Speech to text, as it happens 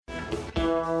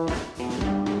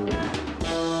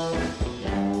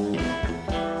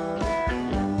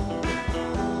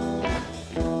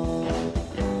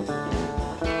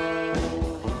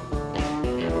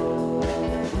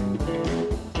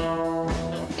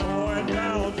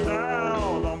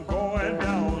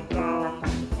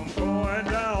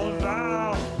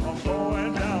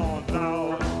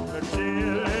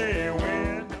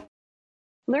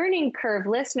Curve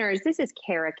listeners, this is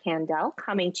Cara Candell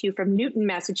coming to you from Newton,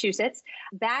 Massachusetts.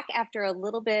 Back after a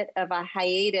little bit of a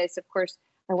hiatus. Of course,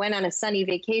 I went on a sunny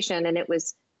vacation and it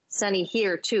was sunny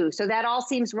here too. So that all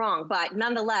seems wrong. But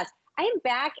nonetheless, I am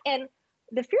back and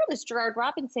the fearless Gerard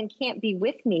Robinson can't be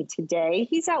with me today.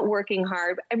 He's out working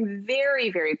hard. I'm very,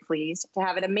 very pleased to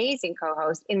have an amazing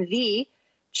co-host in the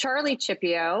Charlie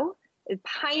Chieppo,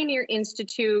 Pioneer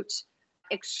Institute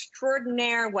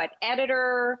extraordinaire,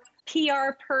 editor,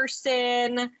 PR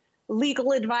person,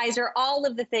 legal advisor, all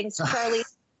of the things. Charlie,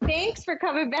 thanks for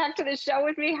coming back to the show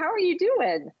with me. How are you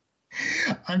doing?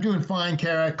 I'm doing fine,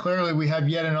 Cara. Clearly, we have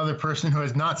yet another person who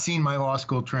has not seen my law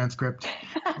school transcript,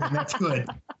 and that's good.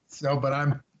 But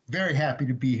I'm very happy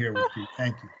to be here with you.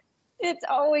 Thank you. It's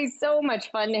always so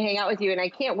much fun to hang out with you, and I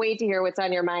can't wait to hear what's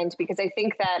on your mind because I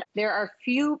think that there are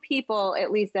few people,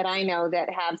 at least that I know, that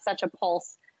have such a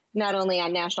pulse not only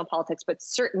on national politics, but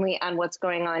certainly on what's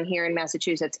going on here in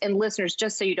Massachusetts. And listeners,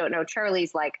 just so you don't know,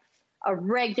 Charlie's like a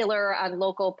regular on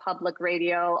local public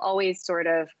radio, always sort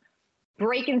of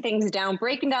breaking things down,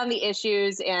 breaking down the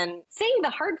issues and saying the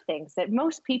hard things that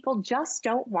most people just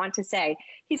don't want to say.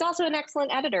 He's also an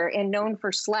excellent editor and known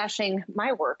for slashing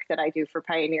my work that I do for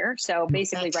Pioneer. So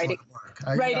basically writing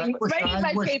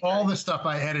I wish paper. All the stuff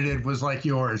I edited was like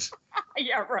yours.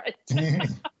 Yeah, right.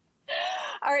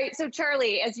 All right. So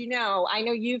Charlie, as you know, I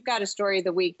know you've got a story of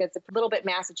the week that's a little bit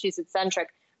Massachusetts centric.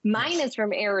 Mine is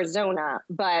from Arizona,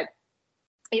 but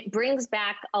it brings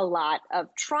back a lot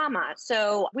of trauma.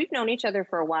 So we've known each other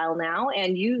for a while now,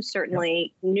 and you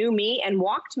certainly knew me and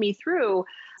walked me through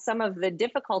some of the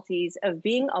difficulties of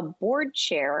being a board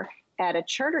chair at a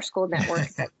charter school network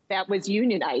that was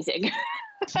unionizing.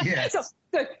 Yes.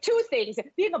 So two things,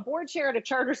 being a board chair at a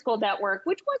charter school network,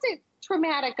 which wasn't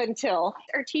traumatic until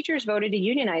our teachers voted to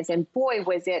unionize. And boy,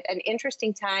 was it an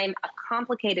interesting time, a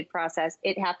complicated process.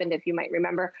 It happened, if you might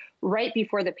remember, right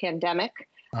before the pandemic.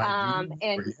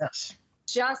 Yes.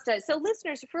 So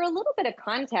listeners, for a little bit of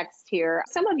context here,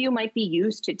 some of you might be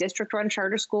used to district-run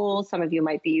charter schools. Some of you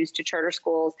might be used to charter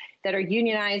schools that are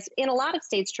unionized. In a lot of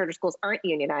states, charter schools aren't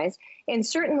unionized. And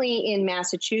certainly in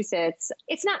Massachusetts,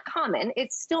 it's not common.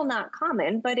 It's still not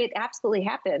common, but it absolutely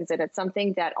happens. And it's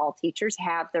something that all teachers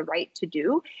have the right to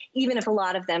do, even if a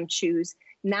lot of them choose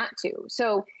not to.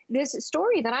 So this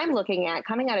story that I'm looking at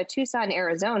coming out of Tucson,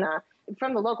 Arizona,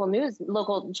 from the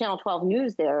local Channel 12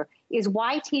 news there, is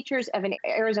why teachers of an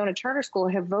Arizona charter school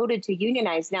have voted to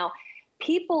unionize. Now,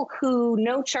 people who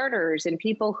know charters and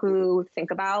people who think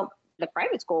about the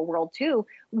private school world too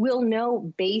will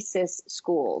know BASIS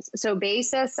schools. So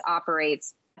BASIS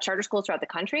operates charter schools throughout the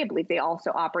country. I believe they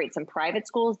also operate some private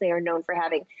schools. They are known for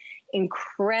having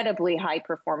incredibly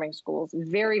high-performing schools,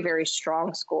 very, very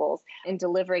strong schools, and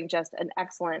delivering just an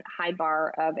excellent high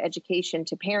bar of education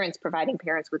to parents, providing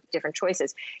parents with different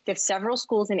choices. They have several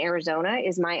schools in Arizona,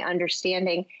 is my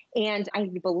understanding, and I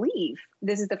believe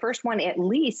this is the first one, at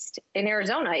least in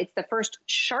Arizona. It's the first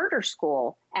charter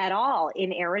school at all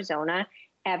in Arizona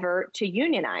ever to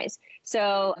unionize.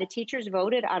 So the teachers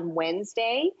voted on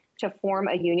Wednesday to form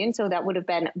a union. So that would have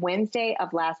been Wednesday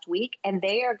of last week, and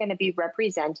they are going to be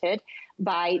represented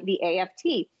by the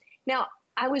AFT. Now,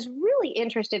 I was really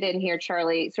interested in here,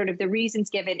 Charlie, sort of the reasons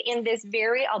given in this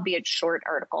very, albeit short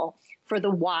article for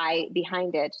the why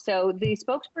behind it. So the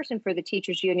spokesperson for the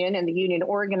teachers union and the union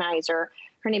organizer,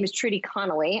 her name is Trudy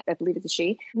Connolly, I believe it's a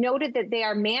she, noted that they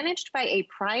are managed by a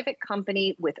private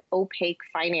company with opaque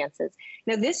finances.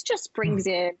 Now, this just brings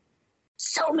in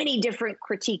so many different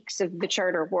critiques of the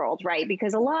charter world, right?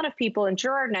 Because a lot of people, and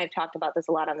Gerard and I have talked about this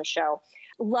a lot on the show,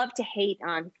 love to hate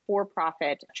on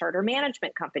for-profit charter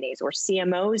management companies, or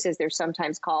CMOs as they're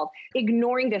sometimes called,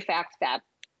 ignoring the fact that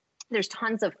there's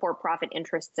tons of for-profit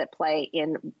interests at play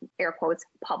in, air quotes,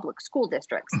 public school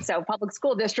districts. So public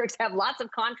school districts have lots of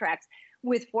contracts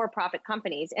with for-profit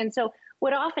companies. And so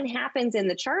what often happens in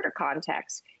the charter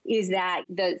context is that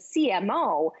the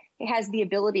CMO has the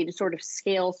ability to sort of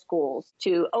scale schools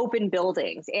to open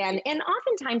buildings. And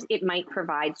oftentimes it might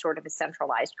provide sort of a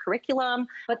centralized curriculum,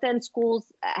 but then schools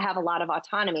have a lot of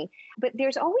autonomy. But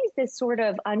there's always this sort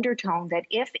of undertone that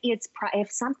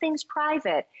if something's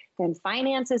private, then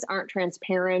finances aren't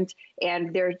transparent,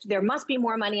 and there must be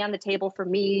more money on the table for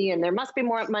me, and there must be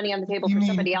more money on the table for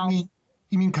somebody else.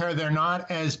 You mean, Cara, they're not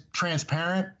as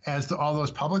transparent as all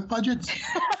those public budgets?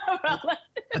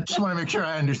 I just want to make sure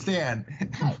I understand.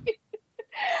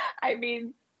 I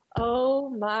mean, Oh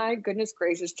my goodness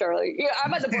gracious, Charlie. Yeah,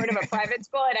 I'm on the board of a private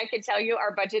school, and I can tell you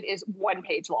our budget is one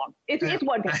page long. It's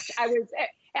one page.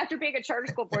 After being a charter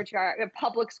school board chair at a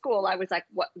public school, I was like,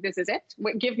 what, this is it?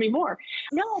 Give me more.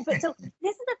 No, but so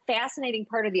this is a fascinating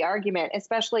part of the argument,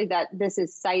 especially that this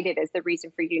is cited as the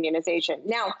reason for unionization.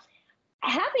 Now,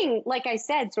 having, like I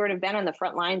said, sort of been on the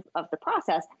front lines of the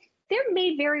process, there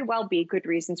may very well be good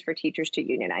reasons for teachers to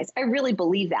unionize. I really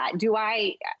believe that.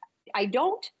 I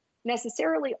don't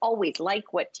necessarily always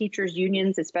like what teachers'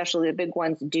 unions, especially the big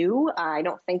ones, do. I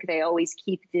don't think they always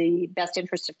keep the best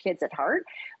interest of kids at heart.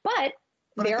 But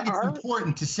I think it's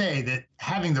important to say that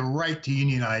having the right to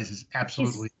unionize is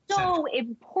absolutely so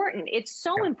important. It's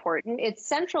so important. It's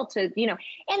central to, and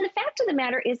the fact of the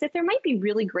matter is that there might be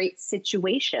really great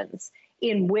situations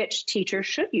in which teachers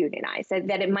should unionize, that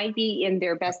it might be in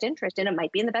their best interest and it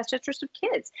might be in the best interest of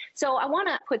kids. So I want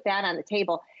to put that on the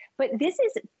table. But this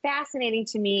is fascinating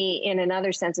to me in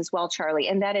another sense as well, Charlie,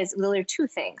 and that is really two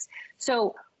things.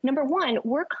 So number one,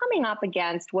 we're coming up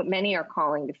against what many are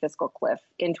calling the fiscal cliff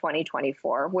in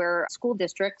 2024, where school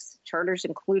districts, charters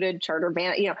included,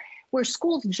 where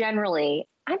schools generally,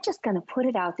 I'm just going to put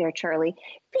it out there, Charlie,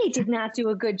 they did not do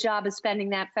a good job of spending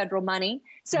that federal money.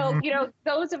 So,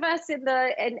 those of us in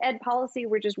ed policy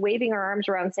were just waving our arms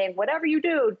around saying, whatever you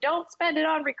do, don't spend it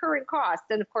on recurring costs.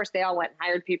 And of course, they all went and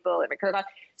hired people at recurring costs.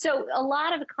 So a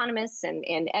lot of economists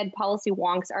and ed policy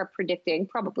wonks are predicting,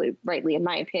 probably rightly in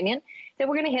my opinion, that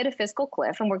we're going to hit a fiscal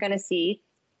cliff and we're going to see,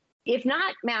 if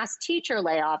not mass teacher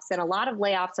layoffs, then a lot of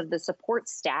layoffs of the support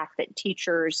staff that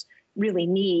teachers really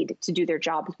need to do their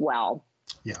jobs well.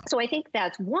 Yeah. So I think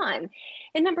that's one.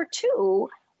 And number two,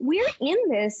 we're in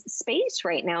this space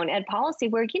right now in ed policy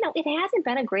where, it hasn't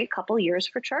been a great couple of years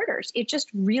for charters. It just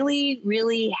really,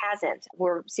 really hasn't.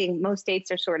 We're seeing most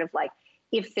states are sort of like,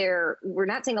 we're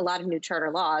not seeing a lot of new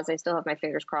charter laws. I still have my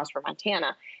fingers crossed for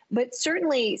Montana, but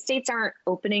certainly states aren't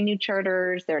opening new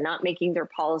charters. They're not making their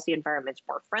policy environments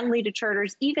more friendly to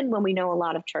charters, even when we know a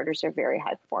lot of charters are very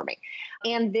high performing.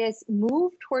 And this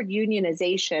move toward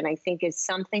unionization, I think, is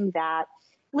something that,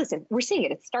 listen, we're seeing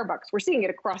it at Starbucks. We're seeing it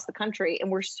across the country.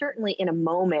 And we're certainly in a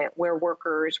moment where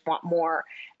workers want more.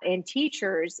 And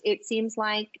teachers, it seems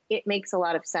like it makes a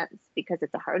lot of sense because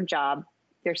it's a hard job.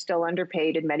 They're still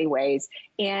underpaid in many ways.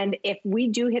 And if we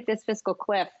do hit this fiscal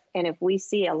cliff, and if we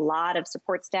see a lot of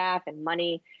support staff and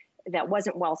money that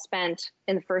wasn't well spent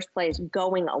in the first place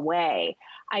going away,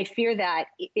 I fear that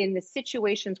in the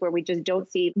situations where we just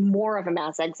don't see more of a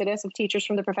mass exodus of teachers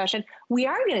from the profession, we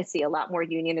are going to see a lot more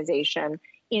unionization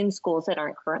in schools that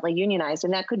aren't currently unionized.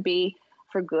 And that could be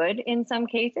for good in some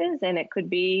cases, and it could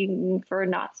be for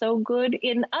not so good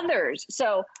in others.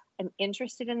 So I'm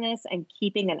interested in this. I'm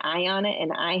keeping an eye on it.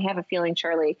 And I have a feeling,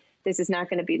 Charlie, this is not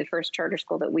going to be the first charter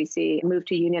school that we see move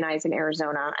to unionize in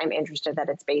Arizona. I'm interested at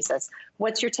its basis.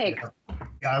 What's your take?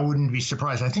 Yeah, I wouldn't be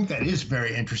surprised. I think that is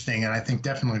very interesting. And I think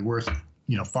definitely worth,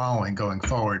 following going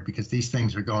forward, because these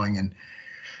things are going and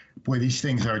boy, these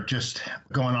things are just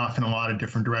going off in a lot of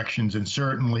different directions. And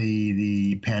certainly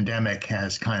the pandemic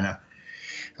has kind of,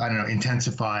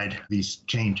 intensified these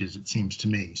changes, it seems to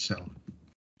me. So.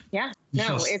 Yeah,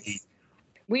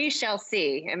 we shall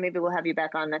see. And maybe we'll have you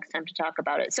back on next time to talk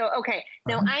about it. So, okay.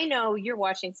 Now, I know you're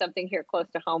watching something here close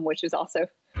to home, which is also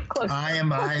close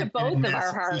to both of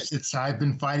our hearts. I've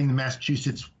been fighting the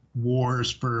Massachusetts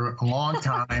wars for a long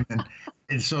time.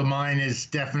 and so mine is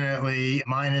definitely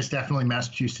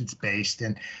Massachusetts based.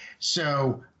 And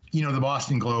so, the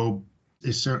Boston Globe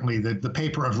is certainly the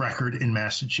paper of record in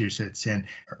Massachusetts. And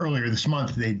earlier this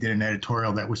month, they did an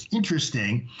editorial that was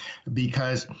interesting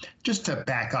because, just to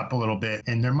back up a little bit,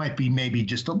 and there might be maybe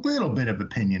just a little bit of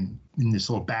opinion in this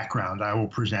little background I will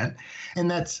present. And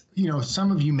that's,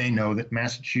 some of you may know that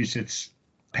Massachusetts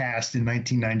passed in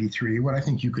 1993 what I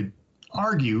think you could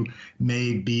argue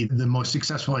may be the most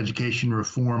successful education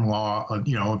reform law of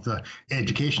the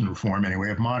education reform anyway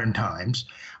of modern times,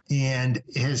 and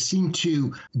has seemed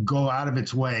to go out of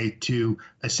its way to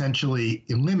essentially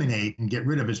eliminate and get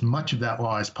rid of as much of that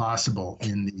law as possible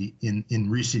in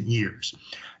recent years.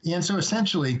 And so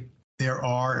essentially there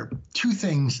are two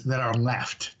things that are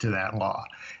left to that law.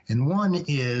 And one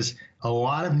is a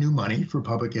lot of new money for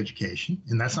public education,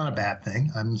 and that's not a bad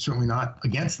thing. I'm certainly not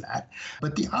against that.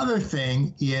 But the other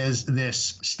thing is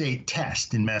this state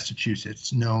test in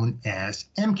Massachusetts known as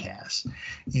MCAS.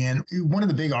 And one of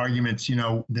the big arguments,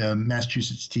 the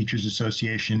Massachusetts Teachers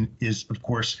Association is, of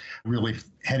course, really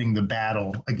leading the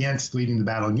battle against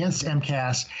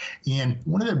MCAS. And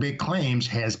one of their big claims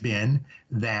has been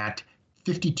that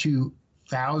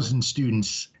 52,000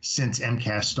 students since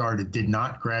MCAS started did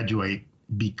not graduate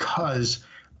because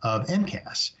of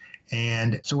MCAS.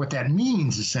 And so what that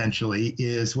means essentially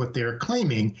is what they're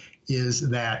claiming is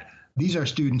that these are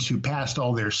students who passed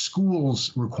all their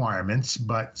school's requirements,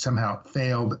 but somehow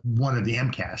failed one of the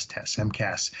MCAS tests.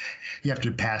 MCAS, you have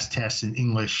to pass tests in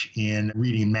English, in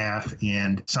reading, math,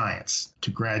 and science to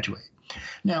graduate.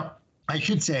 Now, I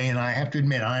should say, and I have to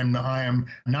admit, I am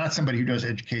not somebody who does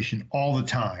education all the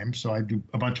time. So I do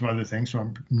a bunch of other things. So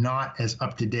I'm not as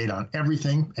up to date on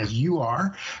everything as you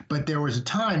are. But there was a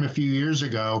time a few years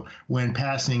ago when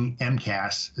passing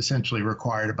MCAS essentially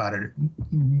required about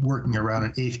working around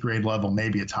an 8th grade level.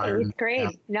 Maybe it's higher. 8th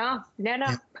grade? No.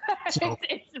 Yeah. So,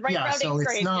 it's right around 8th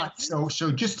grade. It's not. Yeah.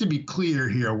 So just to be clear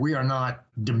here, we are not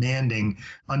demanding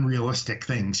unrealistic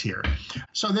things here.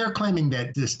 So they're claiming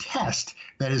that this test,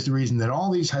 that is the reason that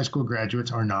all these high school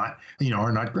graduates are not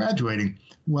graduating.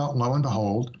 Well, lo and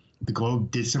behold, the Globe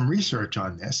did some research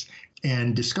on this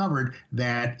and discovered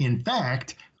that, in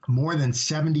fact, more than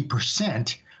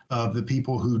 70% of the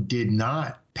people who did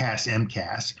not pass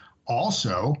MCAS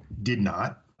also did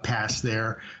not pass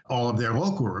all of their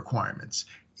local requirements.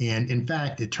 And in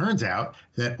fact, it turns out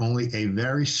that only a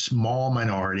very small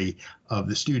minority of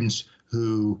the students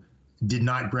who did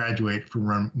not graduate for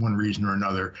one reason or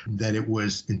another, that it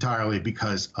was entirely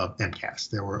because of MCAS.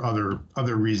 There were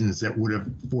other reasons that would have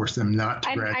forced them not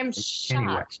to graduate. I'm shocked,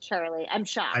 anyway. Charlie. I'm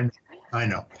shocked. I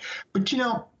know. But,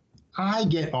 I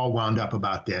get all wound up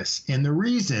about this. And the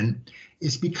reason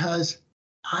is because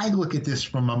I look at this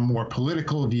from a more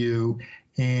political view.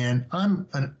 And I'm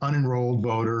an unenrolled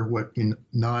voter, what in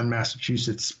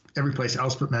non-Massachusetts, every place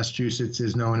else but Massachusetts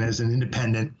is known as an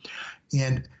independent.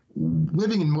 And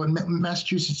living in what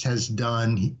Massachusetts has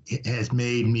done has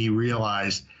made me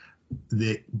realize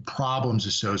the problems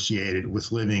associated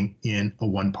with living in a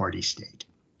one-party state.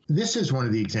 This is one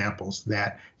of the examples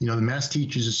that, the Mass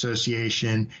Teachers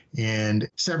Association and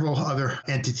several other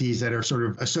entities that are sort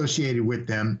of associated with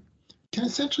them can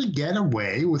essentially get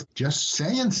away with just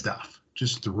saying stuff.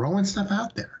 Just throwing stuff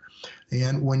out there.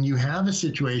 And when you have a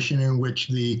situation in which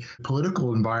the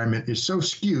political environment is so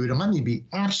skewed, and let me be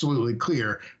absolutely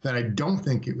clear that I don't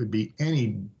think it would be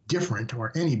any different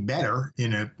or any better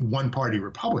in a one-party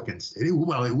Republican state.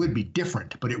 Well, it would be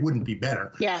different, but it wouldn't be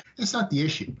better. Yeah. That's not the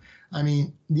issue. I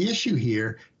mean, the issue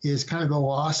here is kind of the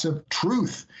loss of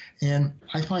truth. And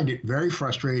I find it very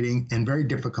frustrating and very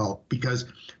difficult because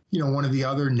one of the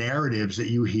other narratives that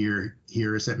you hear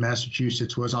here is that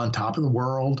Massachusetts was on top of the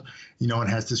world, and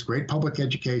has this great public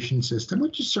education system,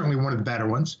 which is certainly one of the better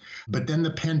ones. But then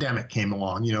the pandemic came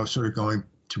along, sort of going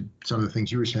to some of the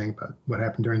things you were saying about what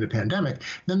happened during the pandemic.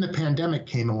 Then the pandemic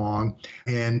came along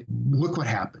and look what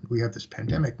happened. We have this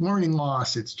pandemic learning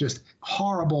loss. It's just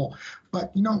horrible.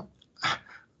 But,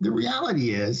 the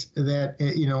reality is that,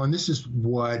 and this is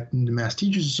what the Mass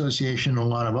Teachers Association and a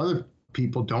lot of other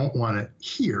people don't want to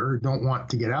hear, don't want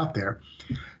to get out there.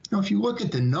 If you look at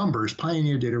the numbers,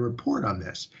 Pioneer did a report on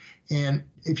this. And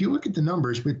if you look at the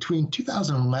numbers between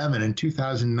 2011 and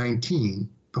 2019,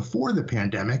 before the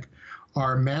pandemic,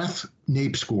 our math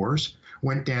NAEP scores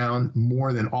went down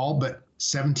more than all but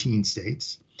 17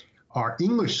 states. Our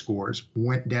English scores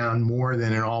went down more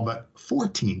than in all but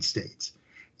 14 states.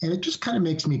 And it just kind of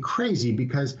makes me crazy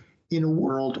because in a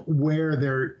world where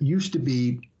there used to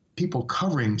be people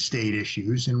covering state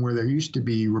issues and where there used to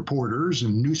be reporters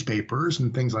and newspapers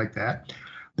and things like that,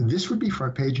 this would be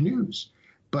front page news.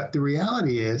 But the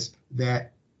reality is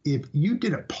that if you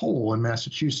did a poll in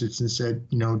Massachusetts and said,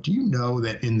 do you know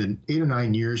that in the 8 or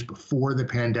 9 years before the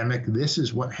pandemic, this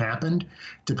is what happened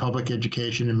to public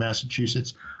education in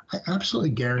Massachusetts, I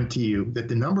absolutely guarantee you that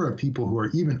the number of people who are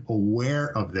even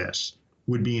aware of this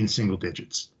would be in single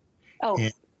digits. Oh,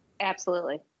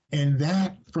 absolutely. And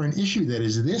that, for an issue that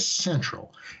is this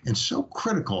central and so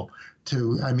critical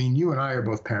to, you and I are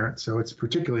both parents, so it's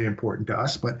particularly important to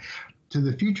us, but to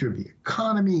the future of the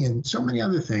economy and so many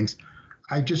other things,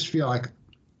 I just feel like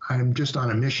I'm just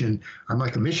on a mission. I'm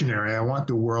like a missionary. I want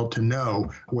the world to know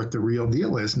what the real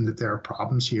deal is and that there are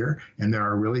problems here and there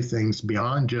are really things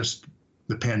beyond just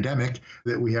the pandemic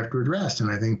that we have to address.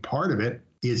 And I think part of it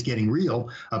is getting real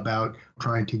about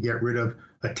trying to get rid of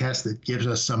a test that gives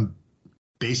us some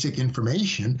basic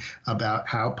information about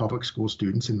how public school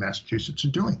students in Massachusetts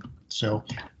are doing. So,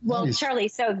 Charlie,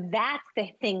 so that's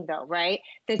the thing though, right?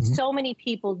 That so many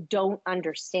people don't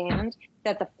understand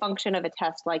that the function of a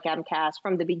test like MCAS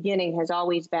from the beginning has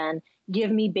always been, give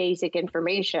me basic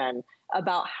information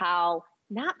about how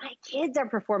not my kids are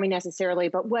performing necessarily,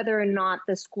 but whether or not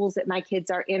the schools that my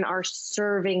kids are in are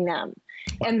serving them.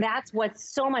 And that's what's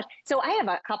so much. So I have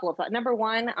a couple of thoughts. Number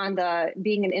one, on the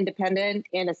being an independent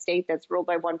in a state that's ruled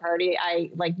by one party, I,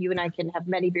 like you and I, can have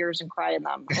many beers and cry in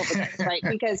them over this, right?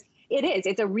 Because It is.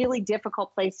 It's a really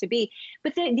difficult place to be.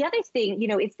 But the other thing,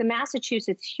 it's the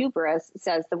Massachusetts hubris,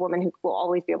 says the woman who will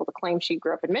always be able to claim she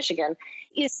grew up in Michigan,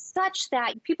 is such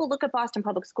that people look at Boston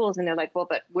Public Schools and they're like, well,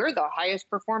 but we're the highest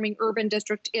performing urban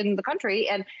district in the country.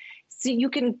 And so you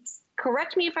can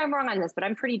correct me if I'm wrong on this, but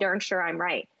I'm pretty darn sure I'm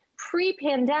right.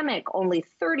 Pre-pandemic, only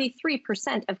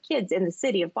 33% of kids in the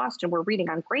city of Boston were reading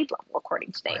on grade level,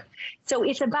 according to NAEP. Right. So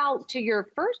it's about, to your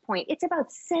first point, it's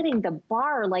about setting the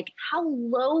bar, like how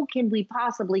low can we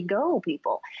possibly go,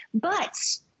 people? But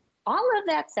all of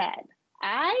that said,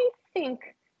 I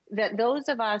think that those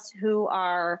of us who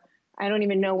are, I don't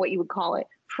even know what you would call it,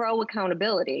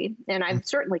 pro-accountability, and I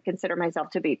certainly consider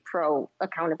myself to be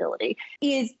pro-accountability,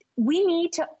 is we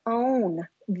need to own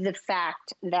the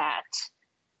fact that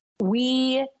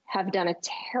we have done a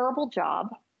terrible job.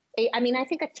 I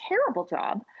think a terrible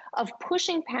job of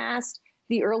pushing past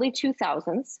the early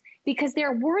 2000s, because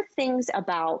there were things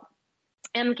about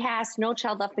MCAS, No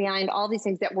Child Left Behind, all these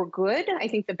things that were good. I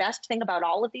think the best thing about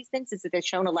all of these things is that they've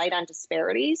shown a light on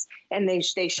disparities, and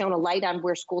they've shown a light on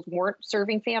where schools weren't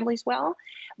serving families well.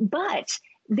 But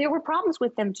there were problems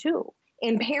with them too.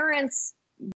 And parents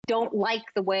don't like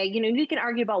the way, you can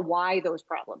argue about why those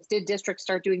problems. Did districts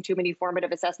start doing too many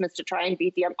formative assessments to try and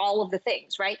beat all of the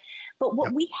things, right? But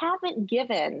what we haven't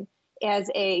given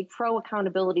as a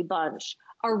pro-accountability bunch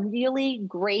are really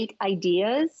great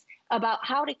ideas about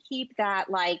how to keep that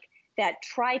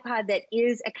tripod that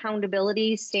is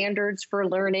accountability, standards for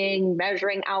learning,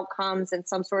 measuring outcomes, and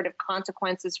some sort of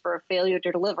consequences for a failure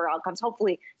to deliver outcomes,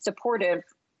 hopefully support,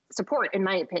 in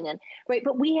my opinion, right?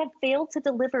 But we have failed to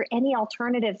deliver any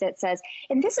alternative that says,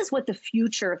 and this is what the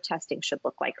future of testing should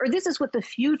look like, or this is what the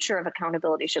future of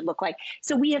accountability should look like.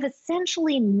 So we have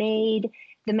essentially made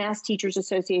the Mass Teachers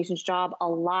Association's job a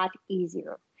lot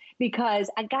easier, because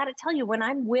I got to tell you, when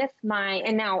I'm with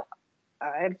and now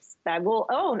I will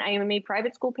own, I am a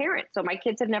private school parent. So my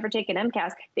kids have never taken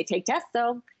MCAS. They take tests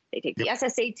though. They take the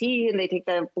SSAT and they take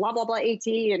the blah, blah, blah AT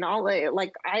and all the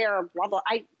IR, blah, blah.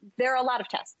 There are a lot of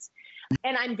tests.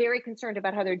 And I'm very concerned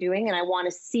about how they're doing. And I want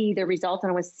to see the results,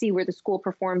 and I want to see where the school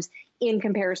performs in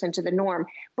comparison to the norm.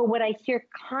 But what I hear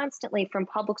constantly from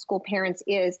public school parents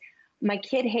is, my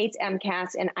kid hates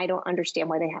MCAS and I don't understand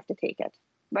why they have to take it.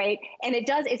 Right. And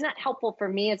it's not helpful for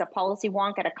me as a policy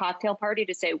wonk at a cocktail party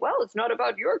to say, well, it's not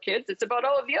about your kids. It's about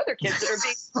all of the other kids that are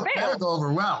being failed. That'll go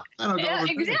over well. Yeah,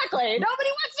 exactly. Nobody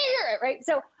wants to hear it. Right.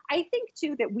 So I think,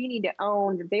 too, that we need to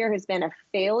own that there has been a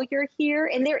failure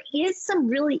here. And there is some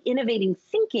really innovating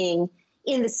thinking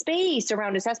in the space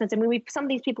around assessments. I mean, some of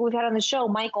these people we've had on the show,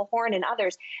 Michael Horn and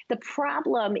others, the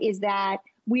problem is that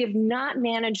we have not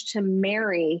managed to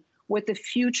marry what the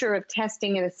future of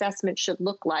testing and assessment should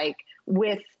look like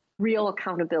with real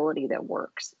accountability that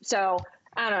works. So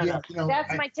I don't know.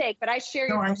 That's my take, but I share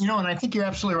your. And I think you're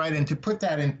absolutely right. And to put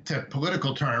that into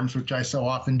political terms, which I so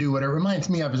often do, what it reminds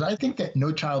me of is I think that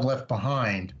No Child Left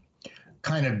Behind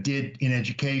kind of did in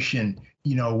education,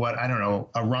 what, I don't know,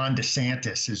 a Ron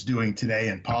DeSantis is doing today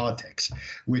in politics,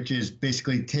 which is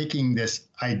basically taking this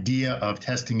idea of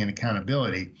testing and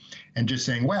accountability and just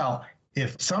saying, well,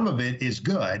 if some of it is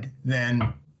good,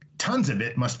 then tons of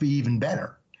it must be even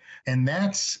better. And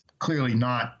that's clearly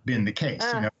not been the case.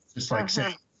 It's just like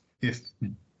saying, if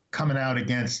coming out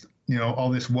against, all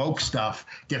this woke stuff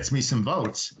gets me some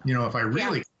votes, if I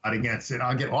really out against it,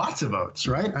 I'll get lots of votes,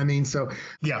 right? I mean, so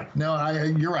you're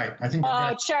right. I think.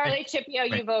 Oh, Charlie Chieppo,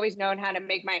 right. You've always known how to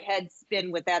make my head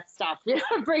spin with that stuff.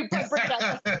 Bring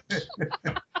that.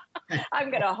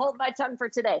 I'm going to hold my tongue for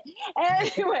today.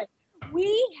 Anyway.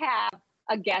 We have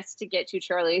a guest to get to,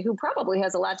 Charlie, who probably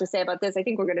has a lot to say about this. I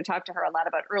think we're going to talk to her a lot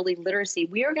about early literacy.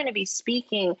 We are going to be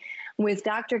speaking with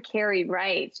Dr. Carey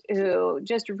Wright, who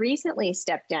just recently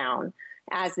stepped down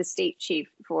as the state chief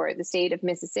for the state of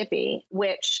Mississippi,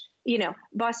 which,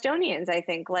 Bostonians, I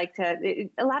think,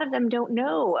 a lot of them don't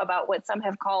know about what some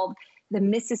have called the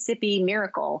Mississippi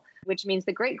miracle, which means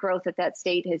the great growth that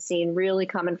state has seen really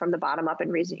coming from the bottom up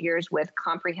in recent years with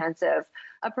comprehensive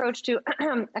approach to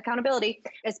accountability,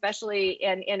 especially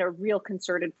in a real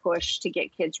concerted push to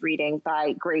get kids reading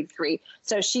by grade 3.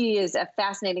 So she is a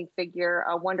fascinating figure,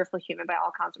 a wonderful human by all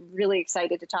accounts. I'm really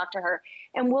excited to talk to her.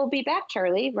 And we'll be back,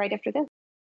 Charlie, right after this.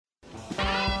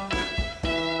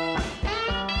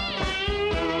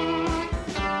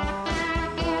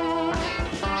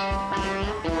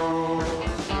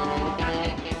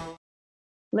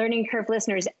 Learning Curve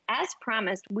listeners, as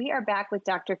promised, we are back with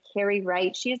Dr. Carey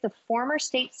Wright. She is the former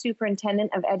state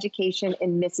superintendent of education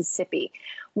in Mississippi,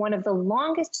 one of the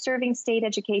longest serving state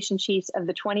education chiefs of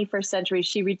the 21st century.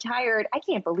 She retired, I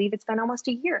can't believe it's been almost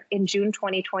a year, in June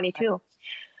 2022.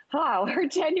 Wow, her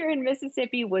tenure in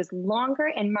Mississippi was longer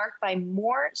and marked by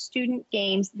more student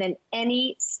gains than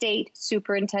any state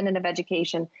superintendent of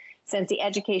education since the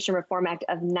Education Reform Act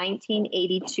of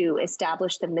 1982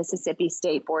 established the Mississippi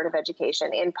State Board of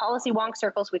Education. In policy wonk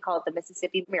circles, we call it the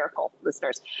Mississippi Miracle,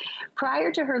 listeners.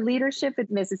 Prior to her leadership at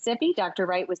Mississippi, Dr.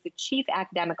 Wright was the Chief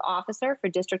Academic Officer for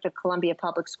District of Columbia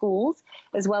Public Schools,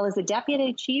 as well as the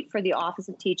Deputy Chief for the Office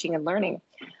of Teaching and Learning.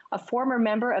 A former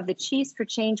member of the Chiefs for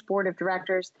Change Board of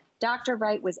Directors, Dr.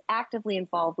 Wright was actively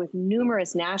involved with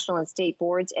numerous national and state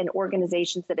boards and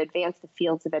organizations that advance the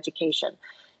fields of education.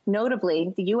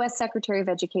 Notably, the U.S. Secretary of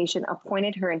Education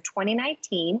appointed her in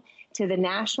 2019 to the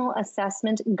National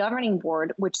Assessment Governing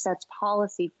Board, which sets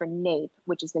policy for NAEP,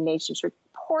 which is the nation's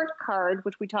report card,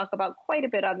 which we talk about quite a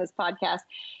bit on this podcast.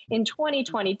 In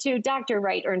 2022, Dr.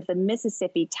 Wright earned the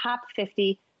Mississippi Top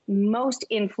 50 Most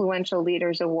Influential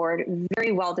Leaders Award.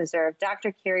 Very well deserved.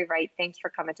 Dr. Carey Wright, thanks for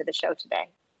coming to the show today.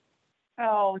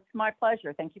 Oh, it's my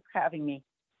pleasure. Thank you for having me.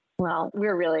 Well,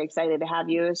 we're really excited to have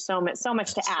you. So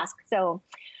much to ask. So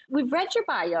we've read your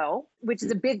bio, which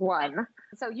is a big one.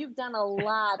 So you've done a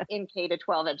lot in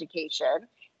K-12 education.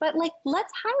 But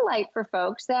let's highlight for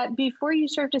folks that before you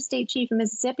served as state chief in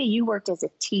Mississippi, you worked as a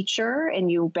teacher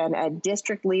and you've been a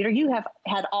district leader. You have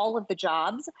had all of the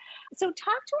jobs. So talk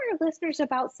to our listeners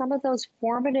about some of those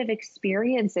formative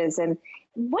experiences and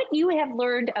what you have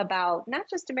learned about not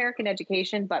just American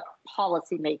education, but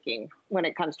policymaking when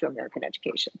it comes to American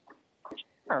education.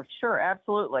 Sure,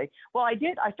 absolutely. Well, I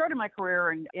started my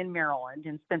career in Maryland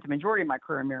and spent the majority of my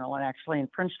career in Maryland, actually, in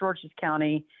Prince George's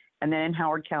County, and then in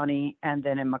Howard County, and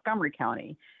then in Montgomery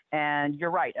County. And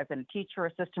you're right, I've been a teacher,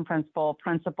 assistant principal,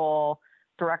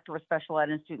 director of special ed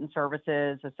and student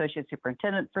services, associate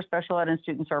superintendent for special ed and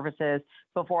student services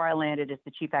before I landed as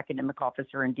the chief academic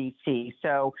officer in DC.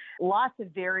 So lots of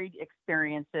varied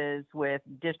experiences with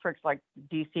districts like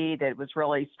DC that was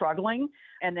really struggling,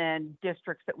 and then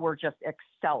districts that were just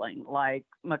excelling, like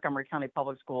Montgomery County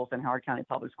Public Schools and Howard County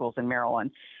Public Schools in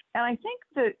Maryland. And I think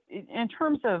that in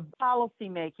terms of policy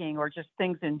making or just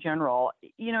things in general,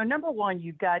 number one,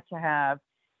 you've got to have,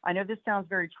 I know this sounds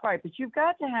very trite, but you've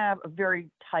got to have a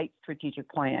very tight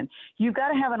strategic plan. You've got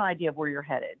to have an idea of where you're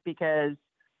headed, because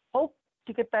hope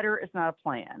to get better is not a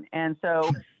plan. And so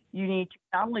you need to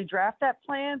not only draft that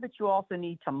plan, but you also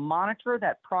need to monitor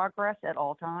that progress at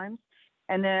all times.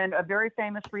 And then a very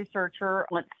famous researcher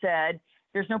once said,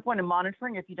 there's no point in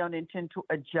monitoring if you don't intend to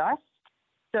adjust.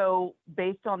 So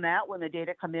based on that, when the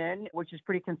data come in, which is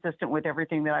pretty consistent with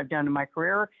everything that I've done in my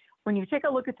career, when you take a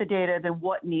look at the data, then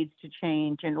what needs to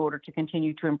change in order to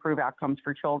continue to improve outcomes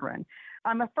for children?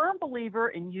 I'm a firm believer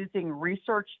in using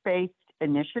research-based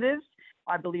initiatives.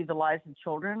 I believe the lives of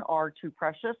children are too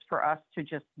precious for us to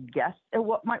just guess at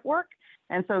what might work.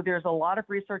 And so there's a lot of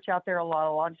research out there, a lot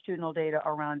of longitudinal data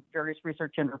around various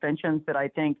research interventions that I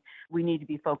think we need to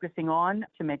be focusing on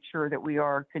to make sure that we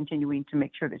are continuing to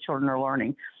make sure that children are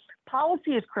learning.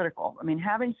 Policy is critical. I mean,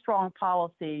 having strong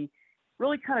policy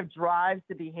really kind of drives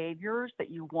the behaviors that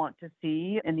you want to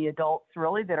see in the adults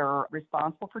really that are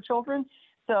responsible for children.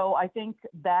 So I think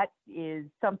that is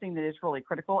something that is really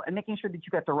critical, and making sure that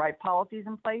you've got the right policies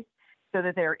in place so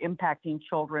that they're impacting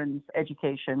children's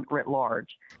education writ large.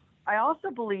 I also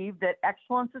believe that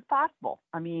excellence is possible.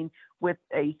 I mean, with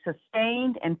a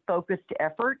sustained and focused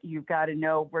effort, you've got to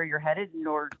know where you're headed in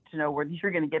order to know whether you're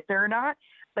going to get there or not.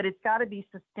 But it's got to be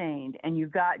sustained, and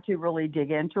you've got to really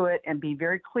dig into it and be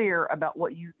very clear about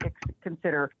what you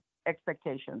consider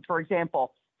expectations. For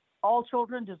example, all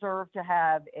children deserve to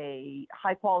have a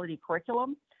high-quality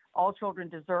curriculum. All children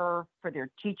deserve for their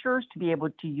teachers to be able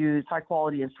to use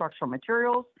high-quality instructional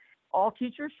materials. All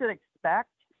teachers should expect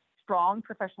strong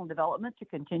professional development to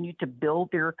continue to build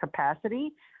their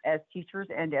capacity as teachers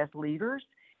and as leaders.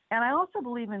 And I also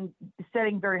believe in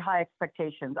setting very high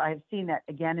expectations. I have seen that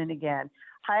again and again.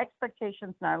 High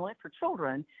expectations not only for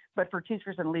children, but for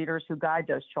teachers and leaders who guide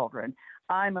those children.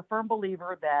 I'm a firm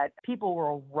believer that people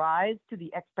will rise to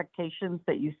the expectations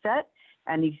that you set.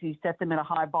 And if you set them at a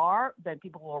high bar, then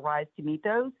people will rise to meet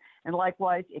those. And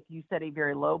likewise, if you set a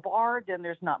very low bar, then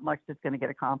there's not much that's going to get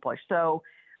accomplished. So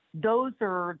those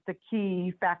are the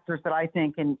key factors that I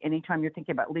think, and anytime you're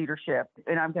thinking about leadership,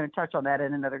 and I'm going to touch on that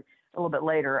in a little bit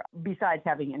later, besides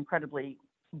having incredibly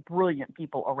brilliant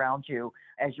people around you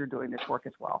as you're doing this work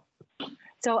as well.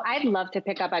 So I'd love to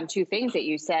pick up on two things that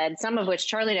you said, some of which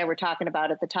Charlie and I were talking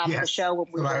about at the top of the show when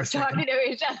we were talking to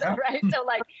each other, right? So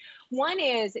one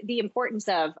is the importance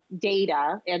of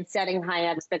data and setting high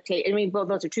expectations. I mean, both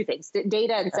those are two things,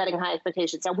 data and setting high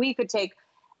expectations. So we could take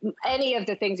any of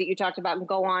the things that you talked about and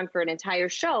go on for an entire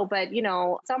show. But,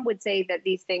 some would say that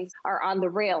these things are on the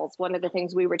rails. One of the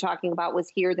things we were talking about was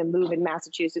here, the move in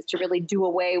Massachusetts to really do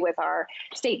away with our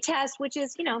state test, which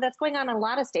is, that's going on in a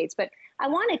lot of states. But I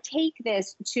want to take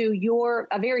this to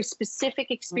a very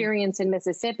specific experience in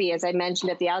Mississippi. As I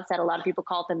mentioned at the outset, a lot of people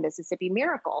call it the Mississippi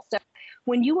Miracle. So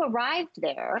when you arrived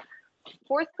there,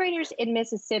 fourth graders in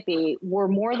Mississippi were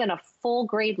more than a full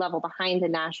grade level behind the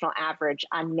national average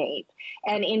on NAEP.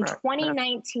 And in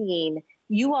 2019,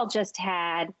 you all just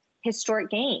had historic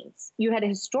gains. You had a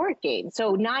historic gain.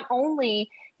 So not only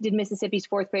did Mississippi's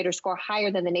fourth graders score higher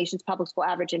than the nation's public school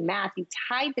average in math, you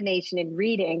tied the nation in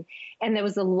reading, and there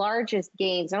was the largest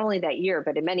gains, not only that year,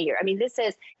 but in many years. I mean,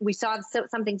 we saw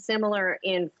something similar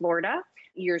in Florida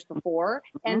years before.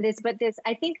 And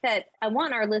I think that I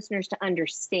want our listeners to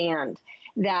understand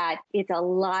that it's a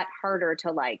lot harder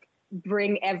to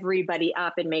bring everybody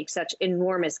up and make such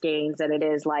enormous gains than it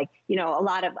is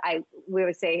we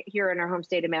would say here in our home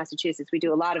state of Massachusetts, we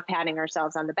do a lot of patting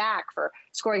ourselves on the back for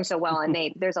scoring so well on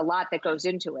NAEP. There's a lot that goes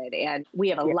into it, and we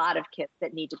have a lot of kids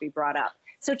that need to be brought up.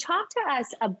 So talk to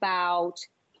us about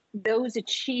those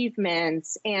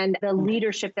achievements and the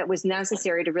leadership that was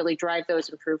necessary to really drive those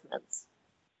improvements.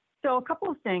 So a couple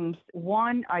of things.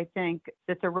 One, I think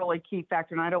that's a really key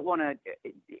factor, and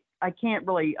I can't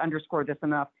really underscore this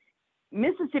enough.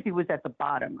 Mississippi was at the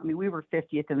bottom. I mean, we were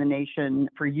 50th in the nation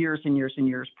for years and years and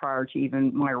years prior to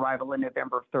even my arrival in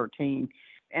November of 13.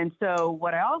 And so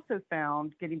what I also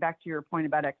found, getting back to your point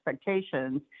about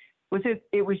expectations, was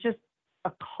it was just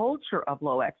a culture of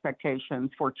low expectations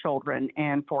for children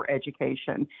and for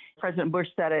education. President Bush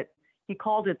said it. He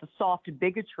called it the soft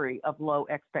bigotry of low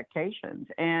expectations.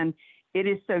 And it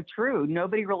is so true.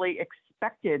 Nobody really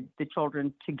expected the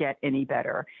children to get any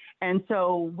better. And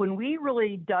so when we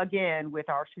really dug in with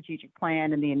our strategic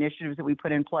plan and the initiatives that we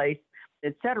put in place,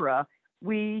 et cetera,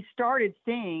 we started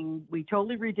seeing, we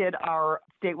totally redid our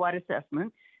statewide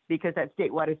assessment, because that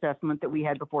statewide assessment that we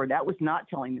had before, that was not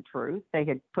telling the truth. They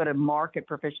had put a mark at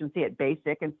proficiency at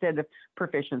basic instead of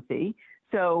proficiency.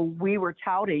 So we were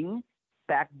touting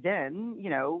back then,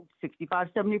 65,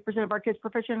 70% of our kids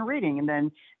proficient in reading. And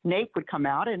then NAEP would come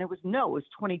out and it was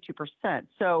 22%.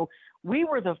 So we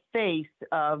were the face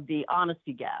of the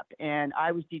honesty gap. And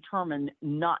I was determined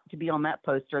not to be on that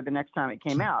poster the next time it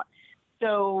came out.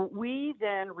 So we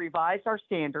then revised our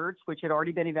standards, which had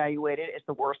already been evaluated as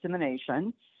the worst in the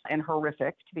nation and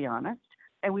horrific, to be honest.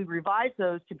 And we revised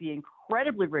those to be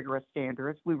incredibly rigorous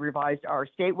standards. We revised our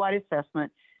statewide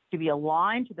assessment to be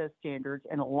aligned to those standards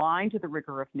and aligned to the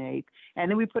rigor of NAEP.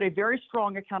 And then we put a very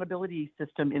strong accountability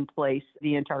system in place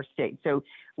the entire state. So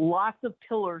lots of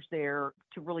pillars there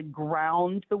to really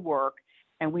ground the work.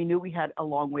 And we knew we had a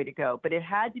long way to go, but it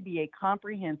had to be a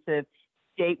comprehensive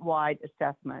statewide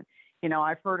assessment.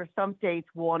 I've heard of some states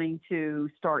wanting to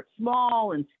start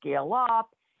small and scale up.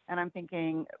 And I'm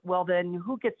thinking, well, then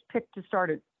who gets picked to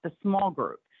start at the small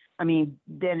group? I mean,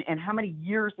 then, and how many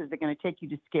years is it going to take you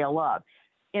to scale up?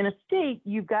 In a state,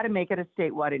 you've got to make it a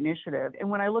statewide initiative. And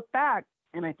when I look back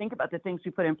and I think about the things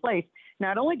we put in place,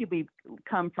 not only did we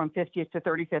come from 50th to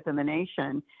 35th in the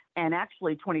nation and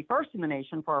actually 21st in the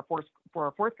nation for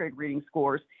our fourth grade reading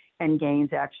scores and gains,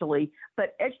 actually,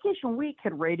 but Education Week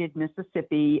had rated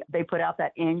Mississippi. They put out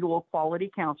that annual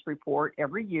quality counts report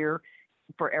every year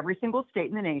for every single state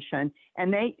in the nation.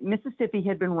 And Mississippi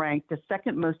had been ranked the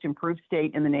second most improved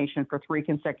state in the nation for 3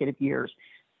 consecutive years.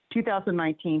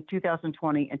 2019,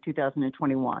 2020, and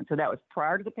 2021. So that was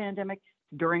prior to the pandemic,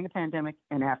 during the pandemic,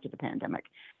 and after the pandemic.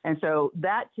 And so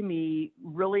that to me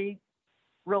really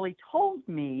told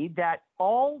me that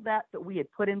all that we had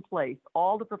put in place,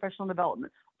 all the professional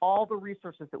development, all the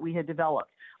resources that we had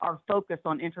developed, our focus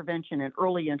on intervention and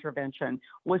early intervention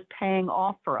was paying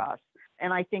off for us.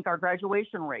 And I think our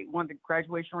graduation rate, one of the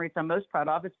graduation rates I'm most proud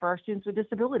of is for our students with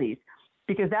disabilities,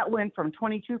 because that went from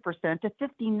 22% to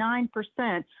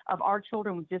 59% of our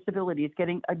children with disabilities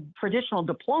getting a traditional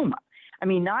diploma. I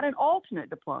mean, not an alternate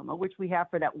diploma, which we have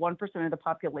for that 1% of the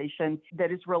population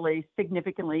that is really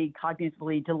significantly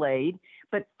cognitively delayed.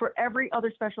 But for every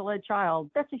other special ed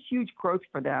child, that's a huge growth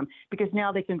for them, because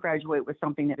now they can graduate with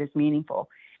something that is meaningful.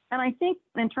 And I think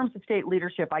in terms of state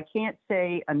leadership, I can't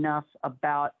say enough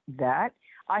about that.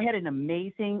 I had an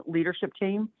amazing leadership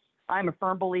team. I'm a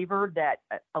firm believer that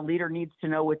a leader needs to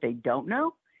know what they don't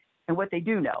know and what they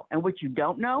do know. And what you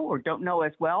don't know or don't know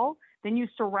as well, then you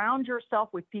surround yourself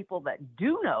with people that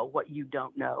do know what you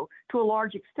don't know to a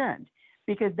large extent,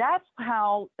 because that's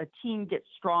how a team gets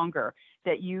stronger,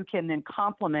 that you can then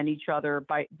complement each other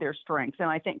by their strengths. And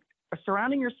I think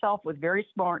surrounding yourself with very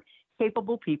smart,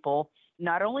 capable people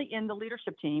not only in the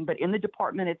leadership team, but in the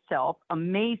department itself,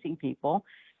 amazing people,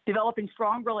 developing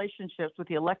strong relationships with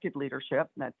the elected leadership.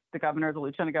 That's the governor, the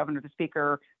lieutenant governor, the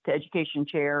speaker, the education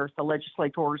chairs, the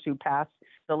legislators who pass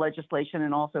the legislation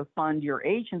and also fund your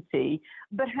agency,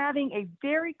 but having a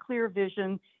very clear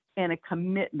vision and a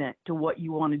commitment to what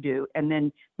you want to do, and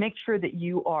then make sure that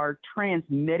you are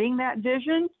transmitting that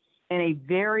vision in a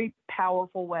very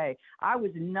powerful way. I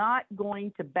was not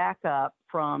going to back up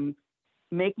from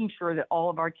making sure that all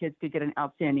of our kids could get an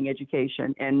outstanding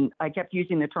education. And I kept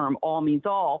using the term all means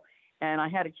all. And I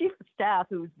had a chief of staff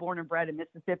who was born and bred in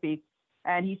Mississippi.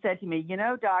 And he said to me, you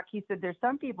know, Doc, he said, there's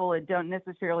some people that don't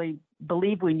necessarily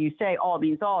believe when you say all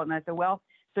means all. And I said, well,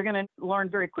 they're going to learn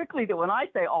very quickly that when I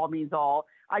say all means all,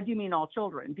 I do mean all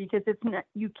children, because it's not,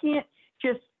 you can't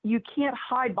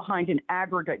hide behind an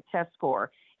aggregate test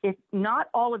score. If not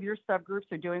all of your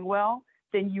subgroups are doing well,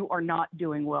 then you are not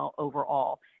doing well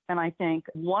overall. And I think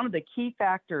one of the key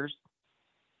factors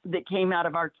that came out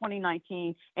of our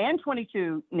 2019 and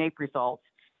 22 NAEP results,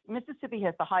 Mississippi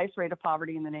has the highest rate of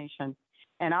poverty in the nation.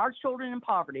 And our children in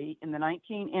poverty in the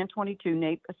 19 and 22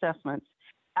 NAEP assessments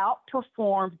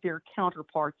outperformed their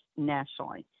counterparts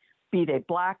nationally, be they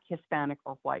Black, Hispanic,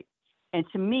 or white. And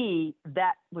to me,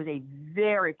 that was a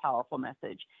very powerful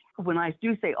message. When I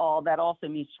do say all, that also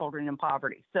means children in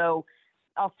poverty. So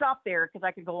I'll stop there because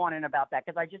I could go on and about that,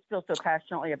 because I just feel so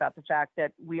passionately about the fact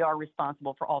that we are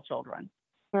responsible for all children.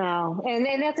 Wow. And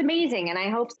that's amazing. And I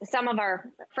hope some of our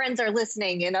friends are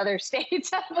listening in other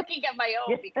states. I'm looking at my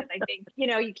own, because I think,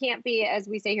 you can't be, as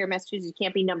we say here in Massachusetts, you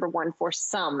can't be number one for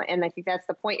some. And I think that's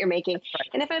the point you're making. Right.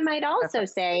 And if I might also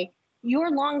say,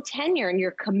 your long tenure and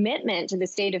your commitment to the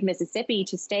state of Mississippi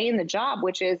to stay in the job,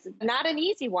 which is not an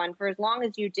easy one for as long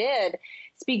as you did,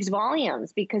 speaks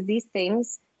volumes, because these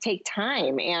things take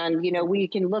time. And, we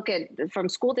can look at from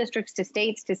school districts to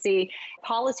states to see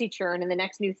policy churn and the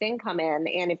next new thing come in.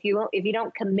 And if you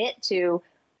don't commit to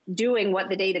doing what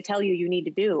the data tell you need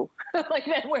to do, like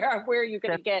then where are you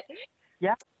going to get?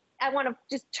 Yeah. I want to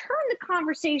just turn the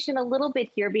conversation a little bit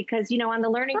here, because, on the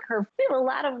learning curve, we have a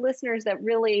lot of listeners that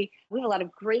we have a lot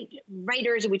of great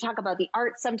writers, and we talk about the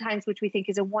arts sometimes, which we think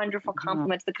is a wonderful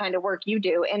complement to the kind of work you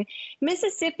do. And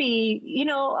Mississippi,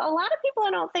 a lot of people I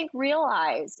don't think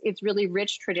realize its really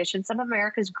rich tradition. Some of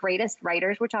America's greatest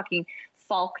writers, we're talking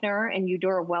Faulkner and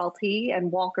Eudora Welty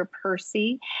and Walker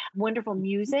Percy, wonderful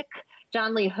music,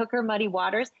 John Lee Hooker, Muddy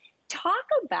Waters. Talk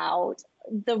about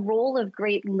the role of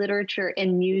great literature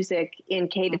and music in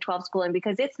K-12 schooling,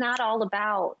 because it's not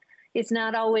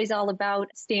always all about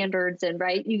standards, and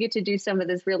right, you get to do some of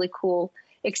this really cool,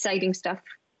 exciting stuff.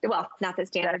 Well, not that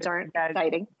standards aren't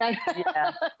exciting.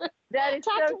 Yeah, that is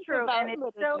so true, and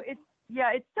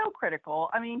it's so critical.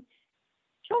 I mean,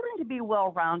 children to be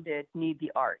well-rounded need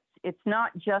the arts. It's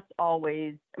not just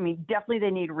always. I mean, definitely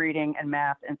they need reading and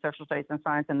math and social studies and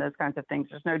science and those kinds of things.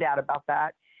 There's no doubt about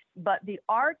that. But the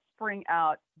arts bring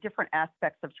out different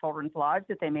aspects of children's lives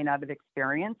that they may not have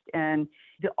experienced. And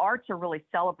the arts are really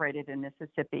celebrated in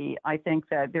Mississippi. I think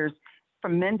that there's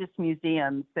tremendous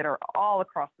museums that are all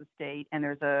across the state. And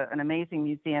there's an amazing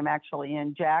museum actually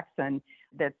in Jackson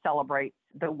that celebrates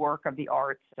the work of the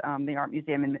arts, the Art